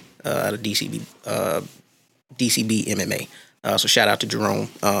DCB, DCB MMA. So shout out to Jerome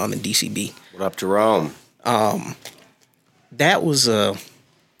and DCB. What up, Jerome? That was a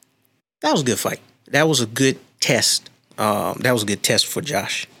good fight. That was a good test. That was a good test for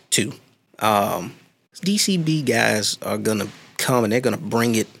Josh too. DCB guys are gonna come and they're gonna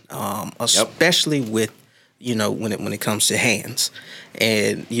bring it, especially with when it comes to hands.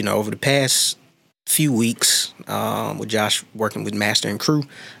 And over the past few weeks with Josh working with Master and Crew,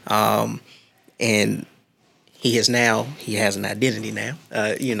 and he has an identity now.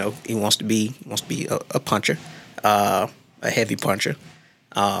 He wants to be a puncher, a heavy puncher.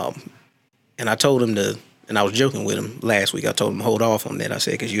 And I told him and I was joking with him last week. I told him to hold off on that. I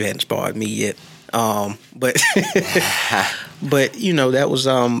said, because you hadn't sparred me yet. But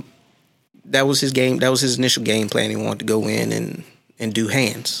that was his game. That was his initial game plan. He wanted to go in and do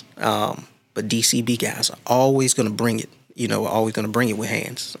hands. But DCB guys are always going to bring it. Always going to bring it with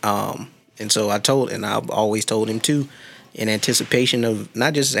hands. And so I've always told him too, in anticipation of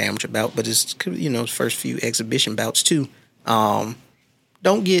not just his amateur bout, but his first few exhibition bouts too.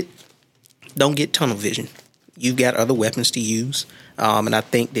 Don't get tunnel vision. You've got other weapons to use, and I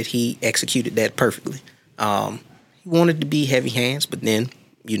think that he executed that perfectly. He wanted to be heavy hands, but then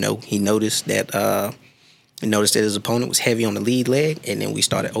he noticed that his opponent was heavy on the lead leg, and then we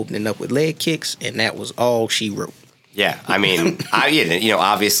started opening up with leg kicks, and that was all she wrote. Yeah, I mean,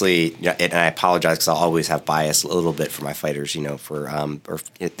 obviously, and I apologize because I'll always have bias a little bit for my fighters, or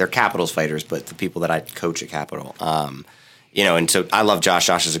they're Capitals fighters, but the people that I coach at Capital, and so I love Josh.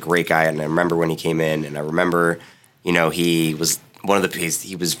 Josh is a great guy, and I remember when he came in, and I remember, he was one of the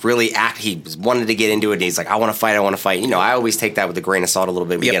he was really he was wanted to get into it. And he's like, I want to fight. I always take that with a grain of salt a little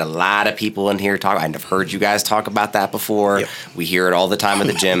bit. We get a lot of people in here talk. I've heard you guys talk about that before. Yep. We hear it all the time at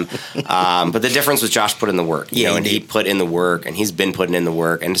the gym. But the difference was Josh put in the work, and he put in the work, and he's been putting in the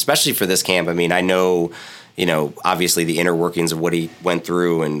work, and especially for this camp. I mean, I know, obviously the inner workings of what he went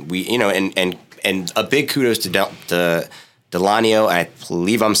through, and we, and a big kudos to Delano, I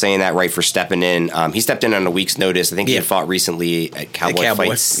believe I'm saying that right, for stepping in. He stepped in on a week's notice. I think he had fought recently at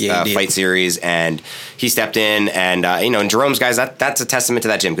Cowboy Fight Series, and he stepped in. And and Jerome's guys, that's a testament to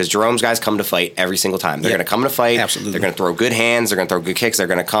that, Jim, because Jerome's guys come to fight every single time. They're going to come to fight. Absolutely. They're going to throw good hands. They're going to throw good kicks. They're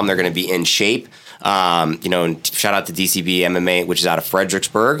going to come. They're going to be in shape. And shout out to DCB MMA, which is out of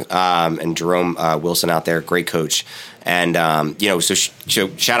Fredericksburg, and Jerome Wilson out there, great coach. And so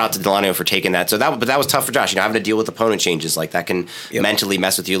shout out to Delano for taking that. But that was tough for Josh. Having to deal with opponent changes like that can mentally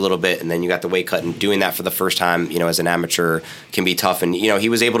mess with you a little bit. And then you got the weight cut, and doing that for the first time, as an amateur can be tough. And he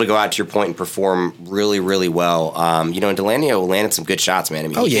was able to go out, to your point, and perform really, really well. And Delano landed some good shots, man. I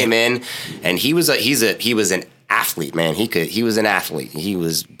mean, he came in, and he was an athlete, man. He was an athlete. He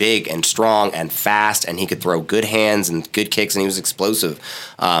was big and strong and fast, and he could throw good hands and good kicks, and he was explosive.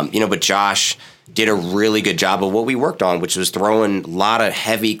 But Josh did a really good job of what we worked on, which was throwing a lot of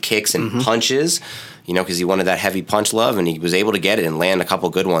heavy kicks and punches, because he wanted that heavy punch love, and he was able to get it and land a couple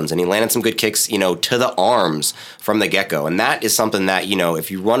good ones. And he landed some good kicks, to the arms from the get-go. And that is something that,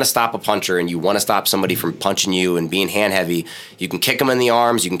 if you want to stop a puncher and you want to stop somebody from punching you and being hand-heavy, you can kick them in the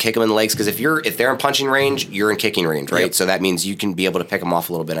arms, you can kick them in the legs, because if they're in punching range, you're in kicking range, right? Yep. So that means you can be able to pick them off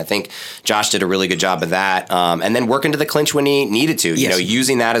a little bit. I think Josh did a really good job of that. And then working to the clinch when he needed to,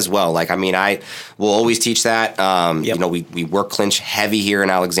 using that as well. I will always teach that. We work clinch heavy here in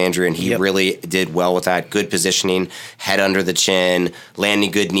Alexandria, and he really did well well with that. Good positioning, head under the chin,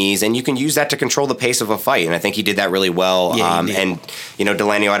 landing good knees, and you can use that to control the pace of a fight. And I think he did that really well. Yeah, he did. And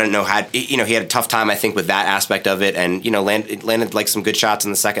Delaney, I don't know how he had a tough time, I think, with that aspect of it, and landed like some good shots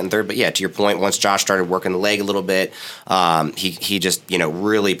in the second and third. But yeah, to your point, once Josh started working the leg a little bit, he just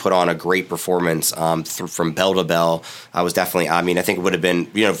really put on a great performance from bell to bell. I was definitely, I think it would have been,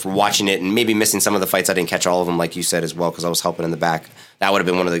 from watching it and maybe missing some of the fights, I didn't catch all of them, like you said as well, because I was helping in the back. That would have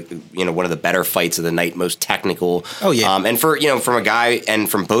been one of the better fights of the night, most technical. Oh yeah. And from a guy, and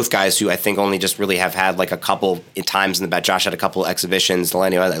from both guys who I think only just really have had like a couple times in the back. Josh had a couple exhibitions.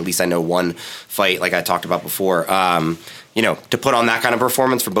 Delaney, at least I know one fight, like I talked about before. To put on that kind of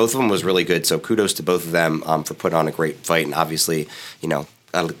performance for both of them was really good. So kudos to both of them for putting on a great fight. And obviously,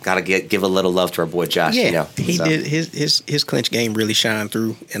 gotta give a little love to our boy Josh. Yeah, he did. His clinch game really shined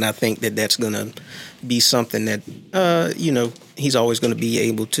through, and I think that's gonna be something that he's always gonna be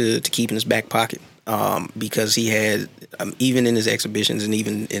able to keep in his back pocket, because he had even in his exhibitions and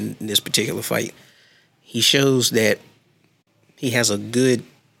even in this particular fight, he shows that he has a good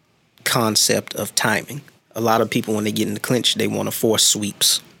concept of timing. A lot of people, when they get in the clinch, they want to force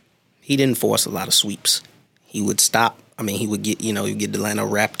sweeps. He didn't force a lot of sweeps. He would stop. He would get, he'd get Delano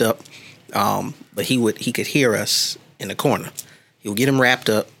wrapped up, but he could hear us in the corner. He would get him wrapped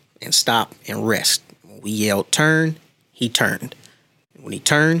up and stop and rest. When we yelled turn, he turned. When he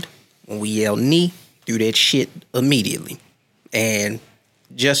turned, when we yelled knee, threw that shit immediately. And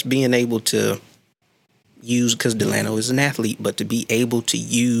just being able to use, because Delano is an athlete, but to be able to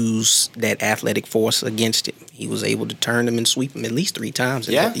use that athletic force against him, he was able to turn him and sweep him at least 3 times.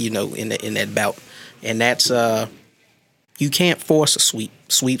 Yeah. In that bout, and that's you can't force a sweep.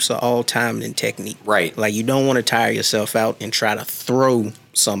 Sweeps are all timing and technique. Right. Like, you don't want to tire yourself out and try to throw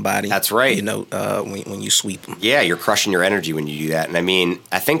somebody. That's right. When you sweep them. Yeah, you're crushing your energy when you do that. And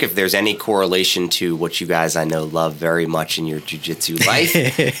I think if there's any correlation to what you guys I know love very much in your jiu-jitsu life,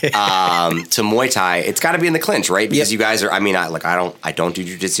 to Muay Thai, it's got to be in the clinch, right? Because you guys are, I don't do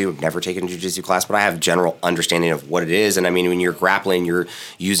jiu-jitsu. I've never taken a jiu-jitsu class, but I have a general understanding of what it is. And when you're grappling, you're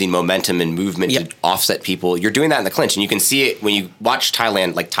using momentum and movement to offset people. You're doing that in the clinch, and you can see it when you watch Thailand,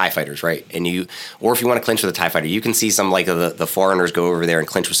 like Thai fighters, right? Or if you want to clinch with a Thai fighter, you can see some like the foreigners go over there and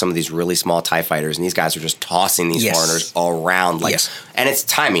clinch with some of these really small Thai fighters, and these guys are just tossing these foreigners all around. And it's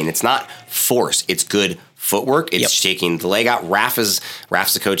timing. It's not force. It's good footwork. It's shaking the leg out. Raf's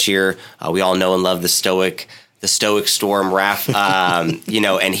the coach here. We all know and love the stoic storm, Raf.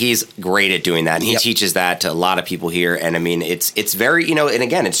 And he's great at doing that. And he teaches that to a lot of people here. And it's very, and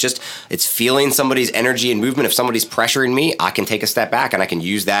again, it's feeling somebody's energy and movement. If somebody's pressuring me, I can take a step back and I can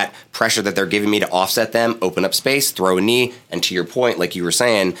use that pressure that they're giving me to offset them, open up space, throw a knee. And to your point, like you were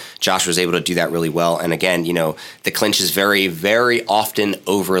saying, Josh was able to do that really well. And again, the clinch is very, very often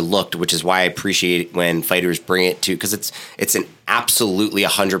overlooked, which is why I appreciate when fighters bring it to, because it's an absolutely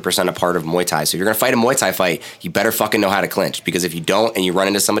 100% a part of Muay Thai. So if you're going to fight a Muay Thai fight, you better fucking know how to clinch, because if you don't and you run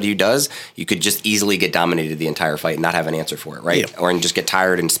into somebody who does, you could just easily get dominated the entire fight and not have an answer for it, right? Yeah. Or just get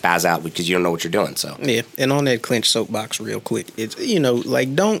tired and spaz out because you don't know what you're doing. So yeah, and on that clinch soapbox real quick, it's don't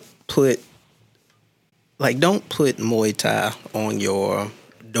put Muay Thai on your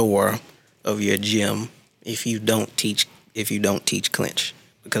door of your gym if you don't teach clinch,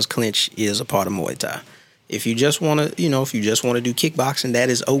 because clinch is a part of Muay Thai. If you just want to, do kickboxing, that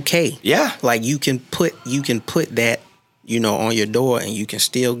is okay. Yeah. Like, you can put that, on your door, and you can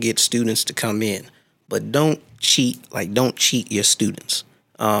still get students to come in. But don't cheat your students.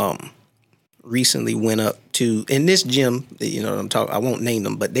 Recently went up to, in this gym, I'm talking, I won't name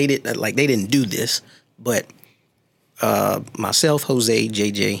them, but they didn't do this. But myself, Jose,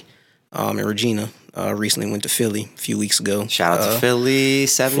 JJ, and Regina recently went to Philly a few weeks ago. Shout out to Philly,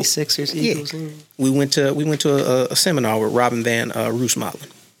 76ers, Eagles. Yeah. We went to a seminar with Robin Van Roosmalen,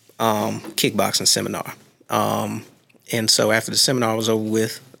 kickboxing seminar. And so after the seminar was over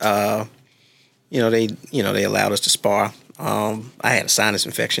with, they allowed us to spar. I had a sinus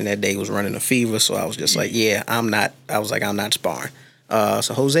infection that day, was running a fever, so I was just like, I'm not sparring.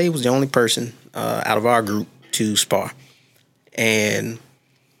 So Jose was the only person out of our group to spar. And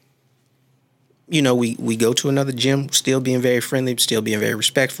we go to another gym, still being very friendly, still being very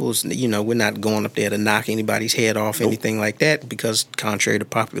respectful. We're not going up there to knock anybody's head off, anything like that, because contrary to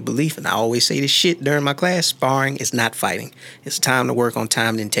popular belief, and I always say this shit during my class, sparring is not fighting. It's time to work on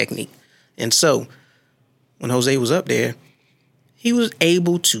timing and technique. And so when Jose was up there, he was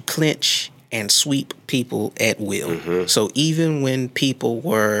able to clinch and sweep people at will. Mm-hmm. So even when people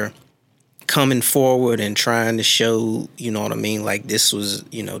were coming forward and trying to show, you know what I mean, like this was,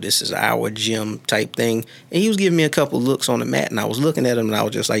 this is our gym type thing. And he was giving me a couple looks on the mat, and I was looking at him, and I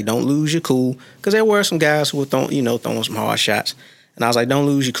was just like, don't lose your cool, because there were some guys who were throwing some hard shots, and I was like, don't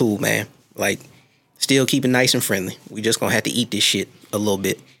lose your cool, man. Like, still keep it nice and friendly. We just gonna have to eat this shit a little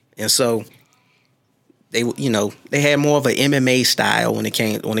bit. And so they had more of an MMA style when it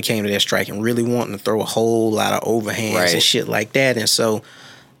came to their striking, really wanting to throw a whole lot of overhands and shit like that. And so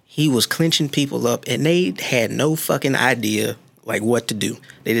he was clinching people up, and they had no fucking idea like what to do.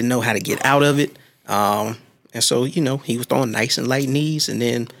 They didn't know how to get out of it. And so, he was throwing nice and light knees, and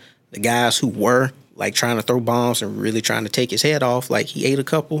then the guys who were like trying to throw bombs and really trying to take his head off, like he ate a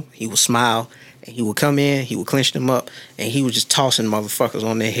couple, he would smile, and he would come in, he would clinch them up, and he was just tossing motherfuckers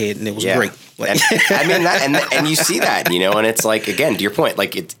on their head, and it was great. Like, I mean, and you see that, and it's like, again, to your point,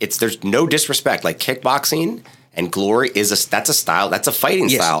 like it's there's no disrespect. Like kickboxing and glory that's a style, that's a fighting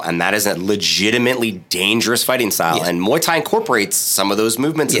style, and that is a legitimately dangerous fighting style. Yes. And Muay Thai incorporates some of those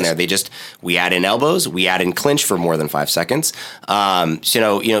movements in there. We add in elbows, we add in clinch for more than 5 seconds. Like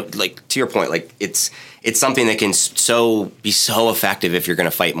to your point, like it's something that can be so effective if you're going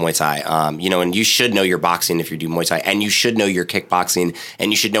to fight Muay Thai. And you should know your boxing if you do Muay Thai, and you should know your kickboxing,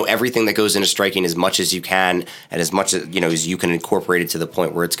 and you should know everything that goes into striking as much as you can, and as much as you can incorporate it to the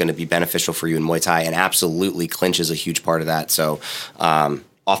point where it's going to be beneficial for you in Muay Thai. And absolutely, clinch is a huge part of that. So,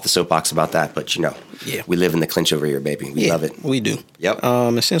 off the soapbox about that, but we live in the clinch over here, baby. We love it. We do. Yep.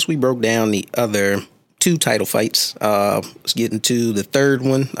 And since we broke down the other 2 title fights, let's get into the third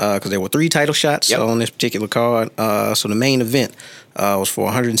one, because there were 3 title shots on this particular card. So the main event was for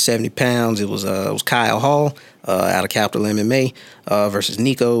 170 pounds. It was Kyle Hall out of Capital MMA versus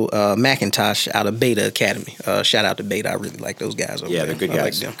Nico McIntosh out of Beta Academy. Shout out to Beta. I really like those guys over there. They're good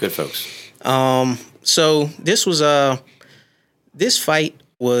guys. Like good folks. So this fight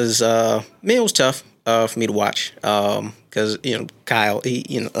was, it was tough for me to watch, because Kyle,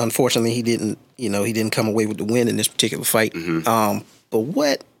 unfortunately he didn't come away with the win in this particular fight. Mm-hmm. But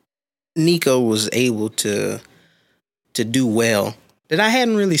what Nico was able to do well that I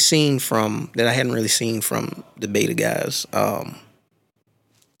hadn't really seen from the Beta guys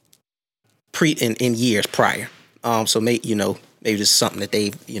in years prior. So maybe this is something that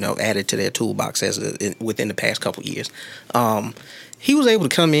they've added to their toolbox within the past couple of years. He was able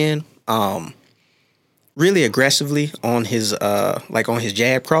to come in really aggressively on his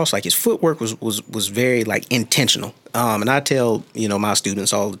jab cross. Like his footwork was very like intentional. And I tell my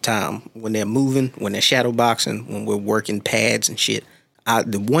students all the time, when they're moving, when they're shadow boxing, when we're working pads and shit,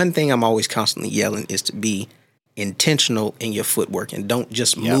 the one thing I'm always constantly yelling is to be intentional in your footwork and don't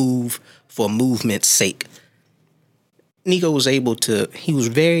just move for movement's sake. Nico was he was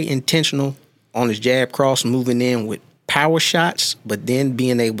very intentional on his jab cross, moving in with power shots, but then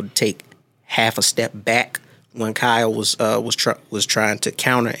being able to take half a step back when Kyle was trying to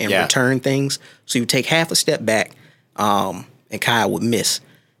counter and return things. So you would take half a step back, and Kyle would miss.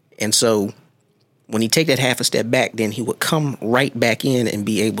 And so when he take that half a step back, then he would come right back in and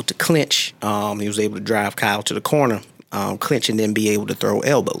be able to clinch. He was able to drive Kyle to the corner, clinch, and then be able to throw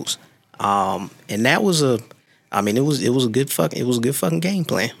elbows. And that was it was a good fucking game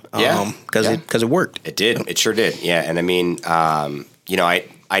plan. Because it worked. It did. It sure did. Yeah. And I mean,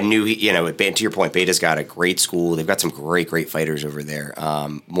 I knew to your point, Beta's got a great school. They've got some great fighters over there.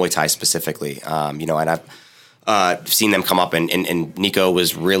 Muay Thai specifically. And I've seen them come up, and Nico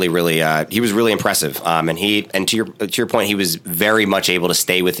was really he was really impressive. And to your point, he was very much able to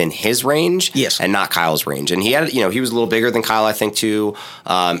stay within his range, and not Kyle's range. And he had, he was a little bigger than Kyle, I think, too.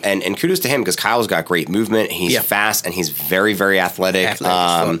 And kudos to him, because Kyle's got great movement. He's fast, and he's very athletic.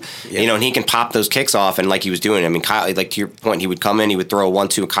 And he can pop those kicks off, and like he was doing. I mean, Kyle, like to your point, he would come in, he would throw a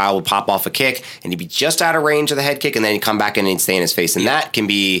 1-2, and Kyle would pop off a kick, and he'd be just out of range of the head kick, and then he'd come back in and he'd stay in his face. And that can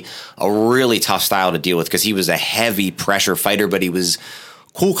be a really tough style to deal with, because he was a heavy pressure fighter, but he was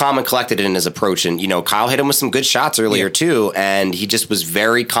cool, calm, and collected in his approach. And, Kyle hit him with some good shots earlier too, and he just was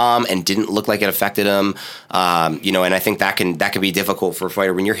very calm and didn't look like it affected him. And I think that can be difficult for a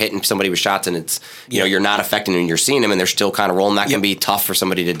fighter when you're hitting somebody with shots and it's, you're not affecting them and you're seeing them and they're still kind of rolling. That can be tough for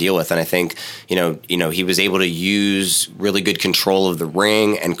somebody to deal with. And I think, he was able to use really good control of the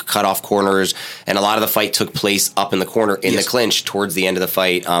ring and cut off corners. And a lot of the fight took place up in the corner in the clinch towards the end of the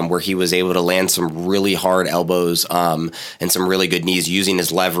fight, where he was able to land some really hard elbows, and some really good knees, using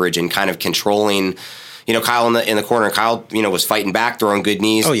his leverage and kind of controlling Kyle in the corner. Kyle, was fighting back, throwing good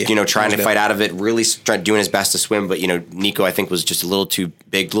knees. Oh, yeah. Trying to fight out of it. Really doing his best to swim. But Nico, I think, was just a little too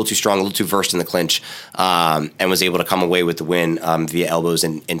big, a little too strong, a little too versed in the clinch, and was able to come away with the win via elbows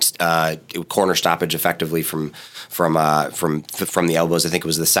and corner stoppage effectively from the elbows. I think it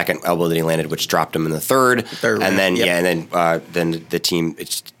was the second elbow that he landed, which dropped him in the third. And then then the team,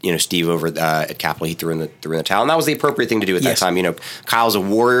 Steve over at Capital, he threw in the towel, and that was the appropriate thing to do at that time. Kyle's a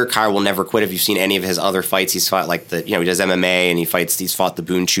warrior. Kyle will never quit. If you've seen any of his other fights, he's fought he does MMA and he's fought the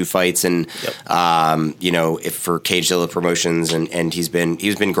Boone Chu fights and if for Cage Zilla Promotions and he's been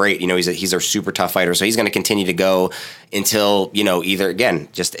great. He's a super tough fighter, so he's going to continue to go until either again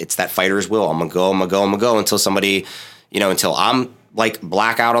just it's that fighter's will. I'm gonna go until somebody until I'm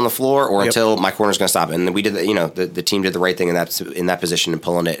black out on the floor or until my corner's going to stop. And we did the team did the right thing in that position and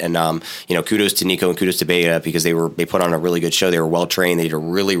pulling it. And, kudos to Nico and kudos to Beta because they put on a really good show. They were well trained. They did a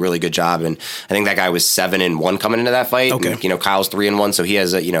really, really good job. And I think that guy was 7-1 coming into that fight. Okay. And, Kyle's 3-1. So he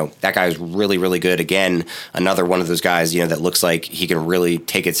has that guy is really, really good. Again, another one of those guys, that looks like he can really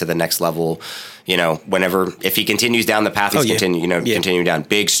take it to the next level. If he continues down the path, continuing down.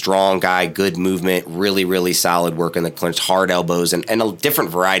 Big, strong guy, good movement, really, really solid work in the clinch, hard elbows, and a different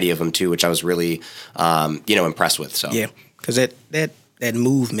variety of them too, which I was really, impressed with. So yeah, because that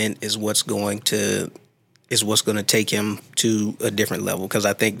movement is what's going to take him to a different level. Because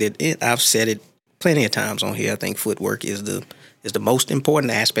I think that I've said it plenty of times on here. I think footwork is the most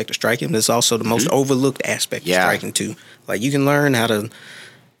important aspect of striking. But it's also the most overlooked aspect of striking too. You can learn how to.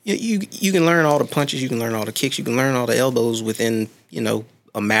 You can learn all the punches, you can learn all the kicks, you can learn all the elbows within,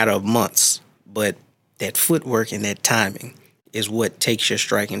 a matter of months. But that footwork and that timing is what takes your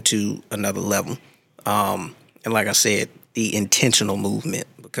striking to another level. And like I said, the intentional movement,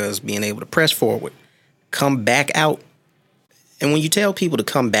 because being able to press forward, come back out. And when you tell people to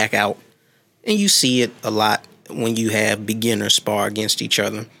come back out, and you see it a lot when you have beginners spar against each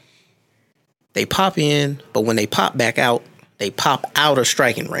other, they pop in, but when they pop back out, they pop out of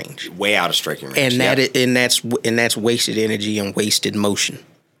striking range. Way out of striking range. And that's wasted energy and wasted motion.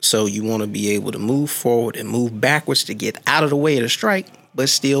 So you want to be able to move forward and move backwards to get out of the way of the strike, but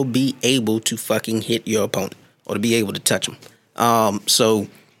still be able to fucking hit your opponent or to be able to touch them.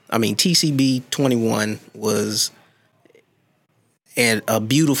 TCB 21 was a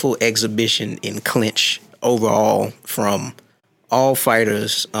beautiful exhibition in clinch overall from all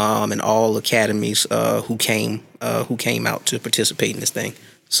fighters and all academies who came out to participate in this thing.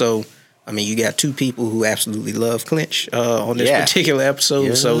 So, you got two people who absolutely love clinch on this particular episode.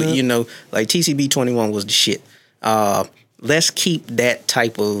 Yeah. So, TCB 21 was the shit. Let's keep that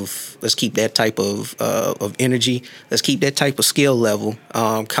type of energy. Let's keep that type of skill level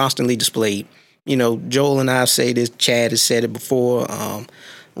constantly displayed. Joel and I say this. Chad has said it before.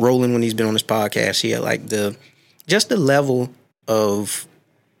 Roland, when he's been on this podcast here, the level of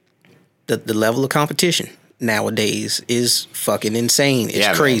the level of competition nowadays is fucking insane.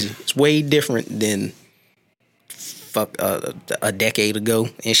 It's crazy. Man. It's way different than a decade ago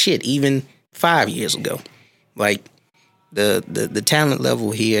and shit, even 5 years ago. The talent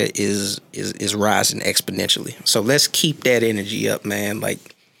level here is rising exponentially. So let's keep that energy up, man.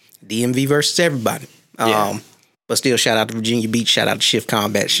 DMV versus everybody. But still, shout out to Virginia Beach, shout out to Shift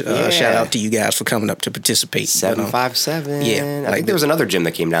Combat, shout out to you guys for coming up to participate. 757. Yeah. I think there was another gym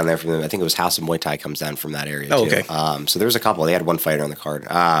that came down there from them. I think it was House of Muay Thai comes down from that area, too. Okay. So there was a couple. They had one fighter on the card.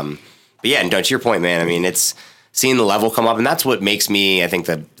 But yeah, and to your point, man, it's seeing the level come up, and that's what makes me, I think,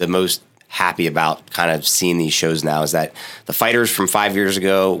 the most happy about kind of seeing these shows now is that the fighters from 5 years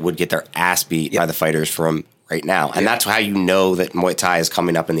ago would get their ass beat by the fighters from right now. And that's how you know that Muay Thai is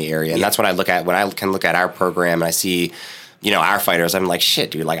coming up in the area. And that's what I look at when I can look at our program and I see, our fighters. I'm like,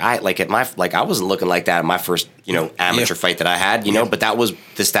 shit, dude. I wasn't looking like that at my first, amateur fight that I had, but that was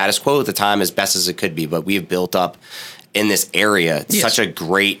the status quo at the time as best as it could be. But we've built up in this area such a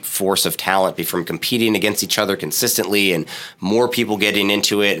great force of talent from competing against each other consistently and more people getting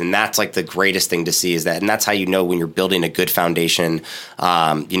into it. And that's the greatest thing to see is that, and that's how when you're building a good foundation,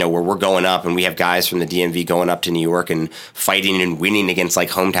 where we're going up and we have guys from the DMV going up to New York and fighting and winning against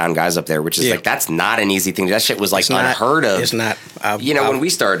hometown guys up there, which is that's not an easy thing. That shit was unheard of. It's not. When we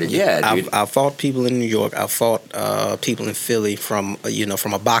started, dude. I fought people in New York. I fought people in Philly from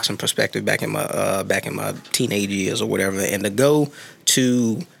a boxing perspective back in my teenage years or whatever. And to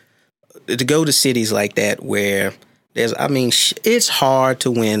go to cities like that where it's hard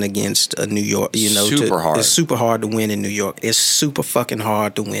to win against a New York, super hard. It's super hard to win in New York. It's super fucking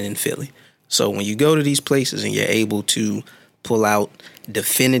hard to win in Philly. So when you go to these places and you're able to pull out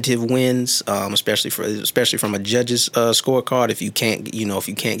definitive wins, especially from a judge's scorecard, if you can't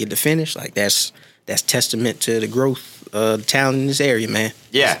get the finish, that's testament to the growth of talent in this area, man.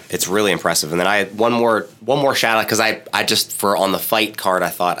 Yeah, it's really impressive. And then I had one more shout out because I just for on the fight card I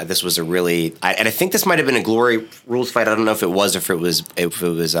thought this was a really and I think this might have been a Glory Rules fight. I don't know if it was or if it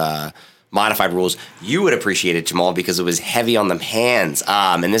was modified rules. You would appreciate it, Jamal, because it was heavy on the hands.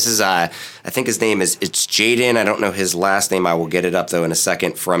 And this is I think his name it's Jaden. I don't know his last name. I will get it up though in a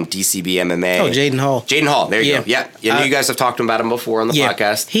second from DCB MMA. Oh, Jaden Hall. Jaden Hall. There you go. Yeah. You know, you guys have talked about him before on the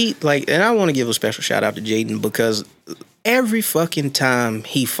podcast. He and I want to give a special shout out to Jaden because every fucking time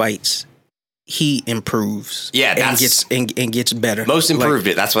he fights, he improves. Yeah, and gets better. Most improved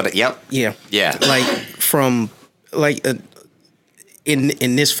it. That's what. Yep. Yeah. Yeah. Like from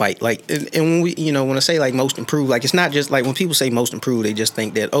in this fight, like, and when we, when I say like most improved, like it's not just like when people say most improved, they just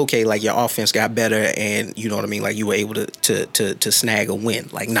think that okay, like your offense got better and you know what I mean, like you were able to snag a win.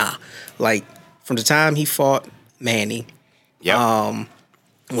 Like nah, like from the time he fought Manny,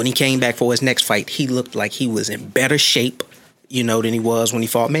 when he came back for his next fight, he looked like he was in better shape, than he was when he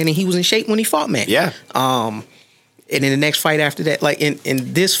fought Manny. He was in shape when he fought Manny. Yeah. And in the next fight after that, like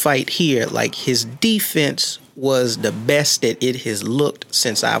in this fight here, like his defense was the best that it has looked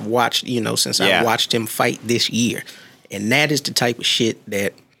since I've watched, I've watched him fight this year. And that is the type of shit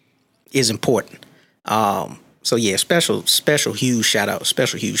that is important. So yeah, special huge shout out to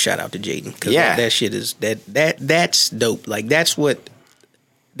Jaden. Cause that shit is that's dope. Like that's what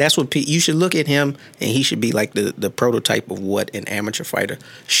you should look at him, and he should be like the prototype of what an amateur fighter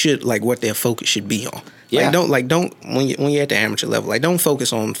should, like what their focus should be on. Yeah. Don't when you're at the amateur level, like don't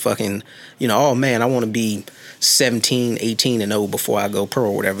focus on fucking, oh man, I want to be 17, 18 and 0 before I go pro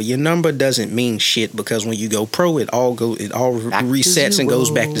or whatever. Your number doesn't mean shit because when you go pro, it all resets and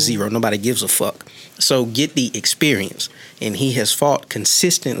goes back to zero. Nobody gives a fuck. So get the experience, and he has fought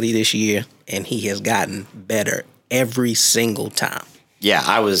consistently this year, and he has gotten better every single time. Yeah,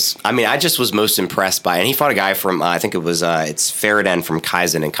 I just was most impressed by it. And he fought a guy from, I think it's Faradin from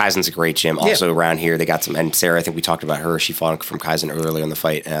Kaizen, and Kaizen's a great gym. Also around here, they got some, and Sarah, I think we talked about her. She fought from Kaizen earlier in the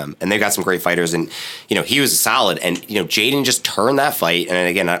fight. And they've got some great fighters. And, he was solid. And, Jaden just turned that fight. And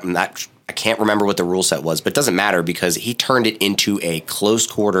again, I can't remember what the rule set was, but it doesn't matter because he turned it into a close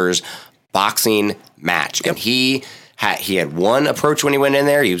quarters boxing match. Yep. And he had one approach when he went in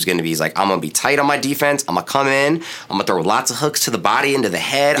there. He's going to be I'm going to be tight on my defense. I'm going to come in. I'm going to throw lots of hooks to the body, into the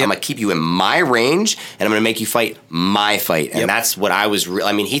head. Yep. I'm going to keep you in my range, and I'm going to make you fight my fight. And that's what I was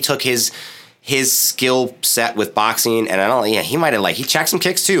he took his skill set with boxing, and he might have he checked some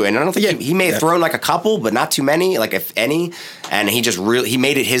kicks too. And I don't think he may have thrown like a couple, but not too many, like if any. And he just he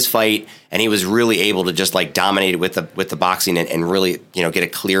made it his fight, and he was really able to just dominate it with the boxing and really get a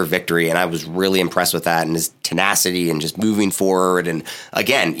clear victory. And I was really impressed with that and his tenacity and just moving forward. And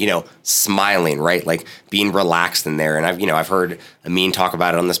again, smiling, right? Like being relaxed in there. And I've heard Amin talk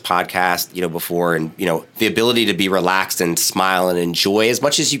about it on this podcast, before, and the ability to be relaxed and smile and enjoy as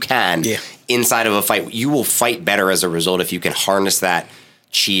much as you can inside of a fight. You will fight better as a result if you can harness that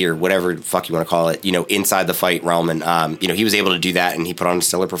chi or whatever the fuck you want to call it, inside the fight realm. And, he was able to do that, and he put on a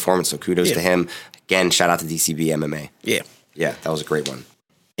stellar performance. So kudos to him. Again, shout out to DCB MMA. Yeah. Yeah, that was a great one.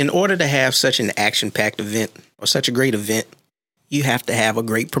 In order to have such an action-packed event or such a great event, you have to have a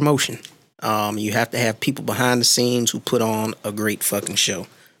great promotion. You have to have people behind the scenes who put on a great fucking show.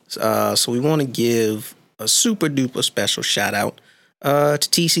 So we want to give a super duper special shout out to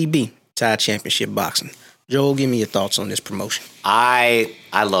TCB, Thai Championship Boxing. Joel, give me your thoughts on this promotion. I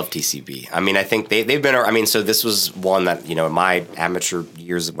love TCB. I think they've been. So this was one that in my amateur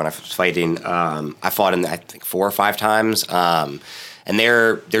years when I was fighting, I fought in I think 4 or 5 times. And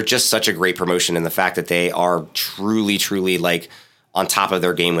they're just such a great promotion in the fact that they are truly on top of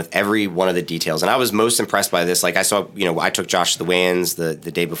their game with every one of the details. And I was most impressed by this. I saw I took Josh to the weigh-ins the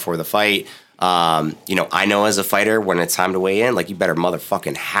day before the fight. I know as a fighter when it's time to weigh in, you better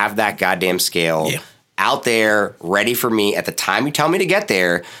motherfucking have that goddamn scale. Yeah. Out there, ready for me at the time you tell me to get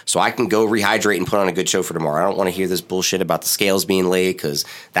there so I can go rehydrate and put on a good show for tomorrow. I don't want to hear this bullshit about the scales being late because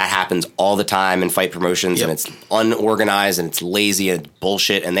that happens all the time in fight promotions and it's unorganized and it's lazy and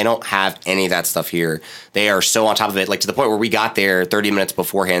bullshit, and they don't have any of that stuff here. They are so on top of it, to the point where we got there 30 minutes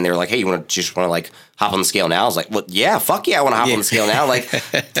beforehand. They were like, hey, you just want to hop on the scale now? I was like, well, yeah, fuck yeah, I want to hop on the scale now.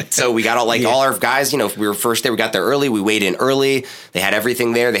 So we got all our guys, if we were first there, we got there early, we weighed in early. They had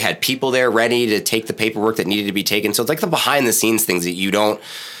everything there. They had people there ready to take the paperwork that needed to be taken. So it's the behind the scenes things that you don't,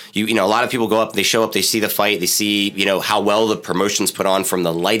 a lot of people go up, they show up, they see the fight, they see, how well the promotion's put on, from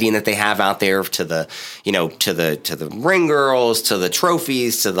the lighting that they have out there to the, to the ring girls, to the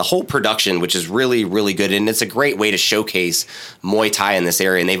trophies, to the whole production, which is really, really good. And it's a great way to showcase Muay Thai in this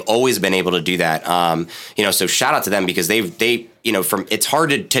area. And they've always been able to do that. So shout out to them because they it's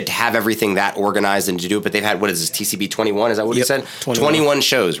hard to have everything that organized and to do it, but they've had, what is this, TCB 21? Is that what you said? 21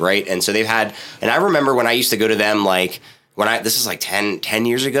 shows, right? And so they've had, and I remember when I used to go to them, like, this is like 10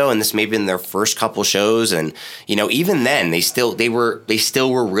 years ago, and this may have been their first couple shows, and even then they still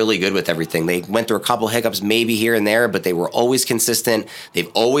were really good with everything. They went through a couple hiccups maybe here and there, but they were always consistent. They've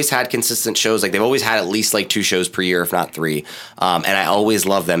always had consistent shows. Like, they've always had at least like 2 shows per year, if not 3. And I always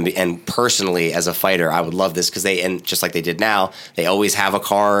love them. And personally, as a fighter, I would love this because and just like they did now, they always have a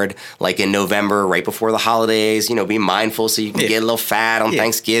card like in November, right before the holidays. Be mindful so you can get a little fat on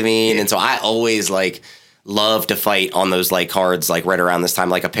Thanksgiving. And so I always love to fight on those like cards, like right around this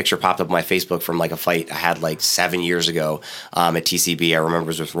time. Like, a picture popped up on my Facebook from like a fight I had like 7 years ago at TCB. I remember it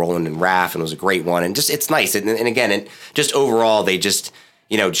was with Roland and Raph, and it was a great one. And just, it's nice. And again, just overall, they just,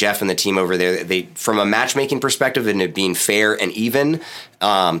 Jeff and the team over there, they, from a matchmaking perspective and it being fair and even,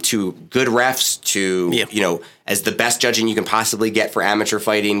 to good refs, to, as the best judging you can possibly get for amateur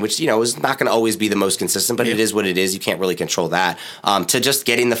fighting, which, is not going to always be the most consistent, but it is what it is. You can't really control that. To just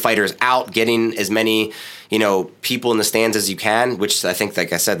getting the fighters out, getting as many, people in the stands as you can, which I think,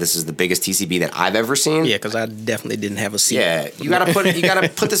 like I said, this is the biggest TCB that I've ever seen. Yeah, because I definitely didn't have a seat. Yeah, you gotta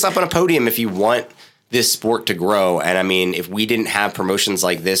put this up on a podium if you want this sport to grow. And I mean, if we didn't have promotions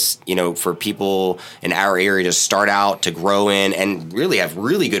like this, for people in our area to start out, to grow in, and really have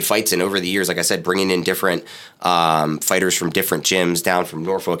really good fights in over the years, like I said, bringing in different fighters from different gyms down from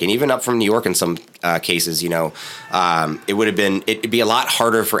Norfolk and even up from New York in some cases, it'd be a lot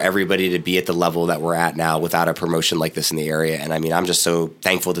harder for everybody to be at the level that we're at now without a promotion like this in the area. And I mean, I'm just so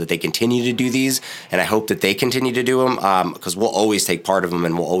thankful that they continue to do these, and I hope that they continue to do them, because we'll always take part of them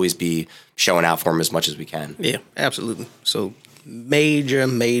and we'll always be showing out for them as much as we can. Yeah, absolutely. So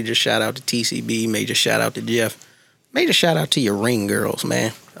major shout out to TCB, major shout out to Jeff, major shout out to your ring girls,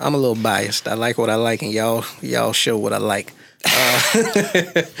 man. I'm a little biased. I like what I like, and y'all show what I like.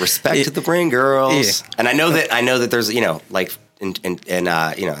 Respect to the ring girls. Yeah. And I know that there's,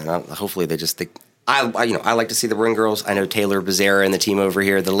 hopefully they just think, I like to see the ring girls. I know Taylor Becerra and the team over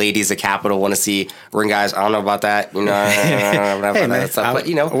here, the ladies at Capital, want to see ring guys. I don't know about that, but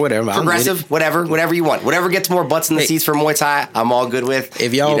whatever, progressive, whatever you want, whatever gets more butts in the seats for Muay Thai, I'm all good with.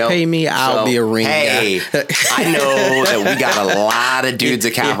 If y'all pay me, I'll be a ring guy. I know that we got a lot of dudes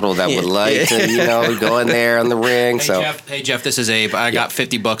at Capital that would like to, go in there on the ring. Hey Jeff, this is Abe. I got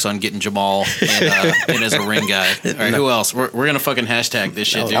 $50 on getting Jamal in as a ring guy. All right, who else? We're gonna fucking hashtag this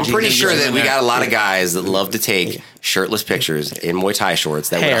shit. Dude. I'm pretty sure that we got a lot of guys that love to take shirtless pictures in Muay Thai shorts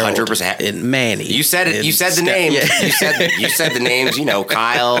that Harold would 100%. And Manny. You said it. You said the names. Yeah. You said the names.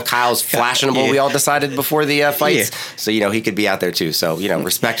 Kyle's fashionable. Yeah. We all decided before the fights, so he could be out there too. So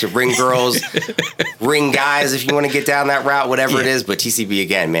respect to ring girls, ring guys if you want to get down that route, whatever it is. But TCB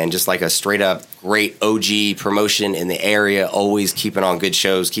again, man, just like a straight up great OG promotion in the area. Always keeping on good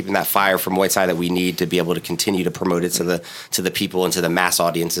shows, keeping that fire from Muay Thai that we need to be able to continue to promote it to the people and to the mass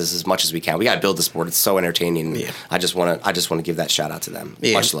audiences as much as we can. We got to build the sport. It's so entertaining. Yeah. I just want to give that shout out to them.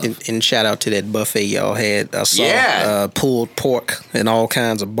 Yeah, much love. And shout out to that buffet y'all had. I saw pulled pork and all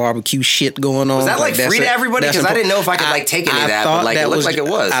kinds of barbecue shit going on. Was that like free to everybody? Because I didn't know if I could take any of that, but it looked like it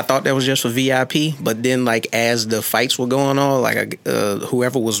was. I thought that was just for VIP, but then as the fights were going on,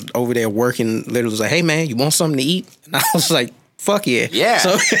 whoever was over there working literally was like, "Hey man, you want something to eat?" And I was like, fuck yeah. Yeah.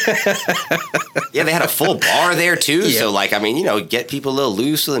 So yeah, they had a full bar there too. Yeah. So get people a little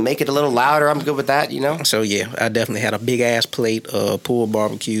loose and make it a little louder. I'm good with that, So yeah, I definitely had a big ass plate of pulled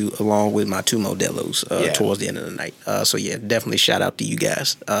barbecue along with my 2 Modelos towards the end of the night. So yeah, definitely shout out to you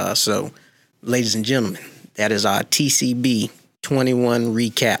guys. So ladies and gentlemen, that is our TCB 21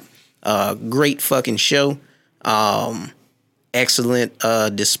 recap. Great fucking show. Excellent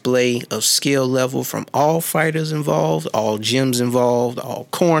display of skill level from all fighters involved, all gyms involved, all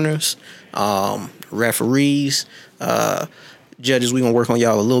corners, referees, judges. We're going to work on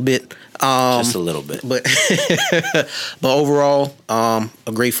y'all a little bit. Just a little bit. But overall, a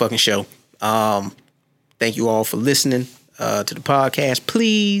great fucking show. Thank you all for listening to the podcast.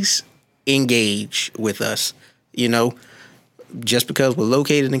 Please engage with us. Just because we're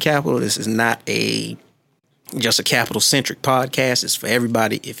located in Capital, this is not just a Capital-centric podcast. It's for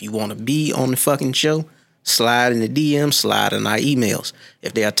everybody. If you want to be on the fucking show, slide in the DMs, slide in our emails.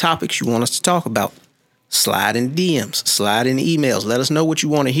 If there are topics you want us to talk about, slide in the DMs, slide in the emails. Let us know what you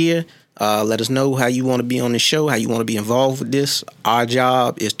want to hear. Let us know how you want to be on the show, how you want to be involved with this. Our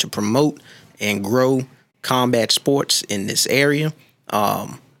job is to promote and grow combat sports in this area.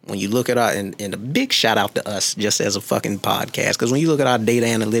 When you look at and a big shout out to us just as a fucking podcast, because when you look at our data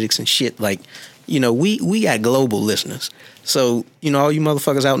analytics and shit, we got global listeners. So, all you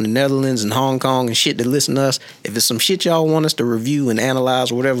motherfuckers out in the Netherlands and Hong Kong and shit that listen to us, if it's some shit y'all want us to review and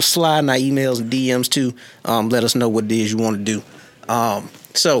analyze or whatever, slide in our emails and DMs too. Let us know what it is you want to do.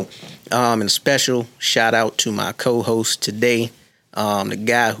 And a special shout out to my co-host today, the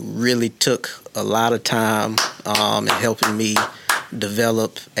guy who really took a lot of time in helping me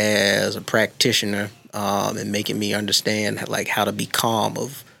develop as a practitioner and making me understand like how to be calm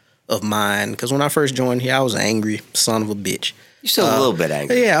of mind. Because when I first joined here, I was an angry son of a bitch. You're still a little bit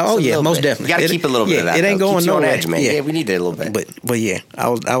angry. Yeah, most definitely. You got to keep a little bit of that. It ain't going nowhere. Edge, man. Yeah, we need it a little bit. But yeah,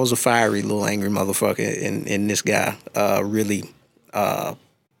 I was a fiery little angry motherfucker, and this guy really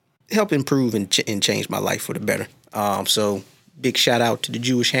helped improve and change my life for the better. So big shout out to the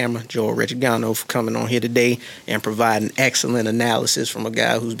Jewish Hammer, Joel Reggiano, for coming on here today and providing excellent analysis from a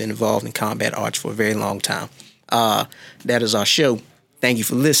guy who's been involved in combat arts for a very long time. That is our show. Thank you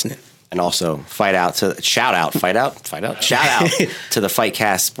for listening. And also, shout out to the Fightcast,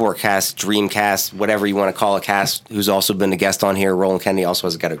 Sportcast, Dreamcast, whatever you want to call a cast, who's also been a guest on here. Roland Kennedy also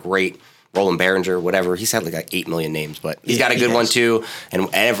has got a great, Roland Behringer, whatever. He's had like 8 million names, but he's got a good one too. And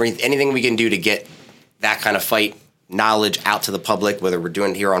anything we can do to get that kind of fight knowledge out to the public, whether we're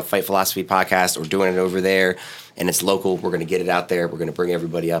doing it here on Fight Philosophy Podcast or doing it over there, and it's local, we're going to get it out there. We're going to bring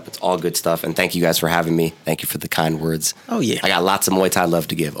everybody up. It's all good stuff. And thank you guys for having me. Thank you for the kind words. Oh, yeah. I got lots of Muay Thai love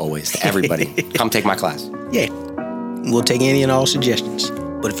to give always to everybody. Come take my class. Yeah. We'll take any and all suggestions.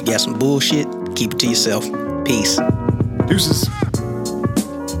 But if you got some bullshit, keep it to yourself. Peace. Deuces.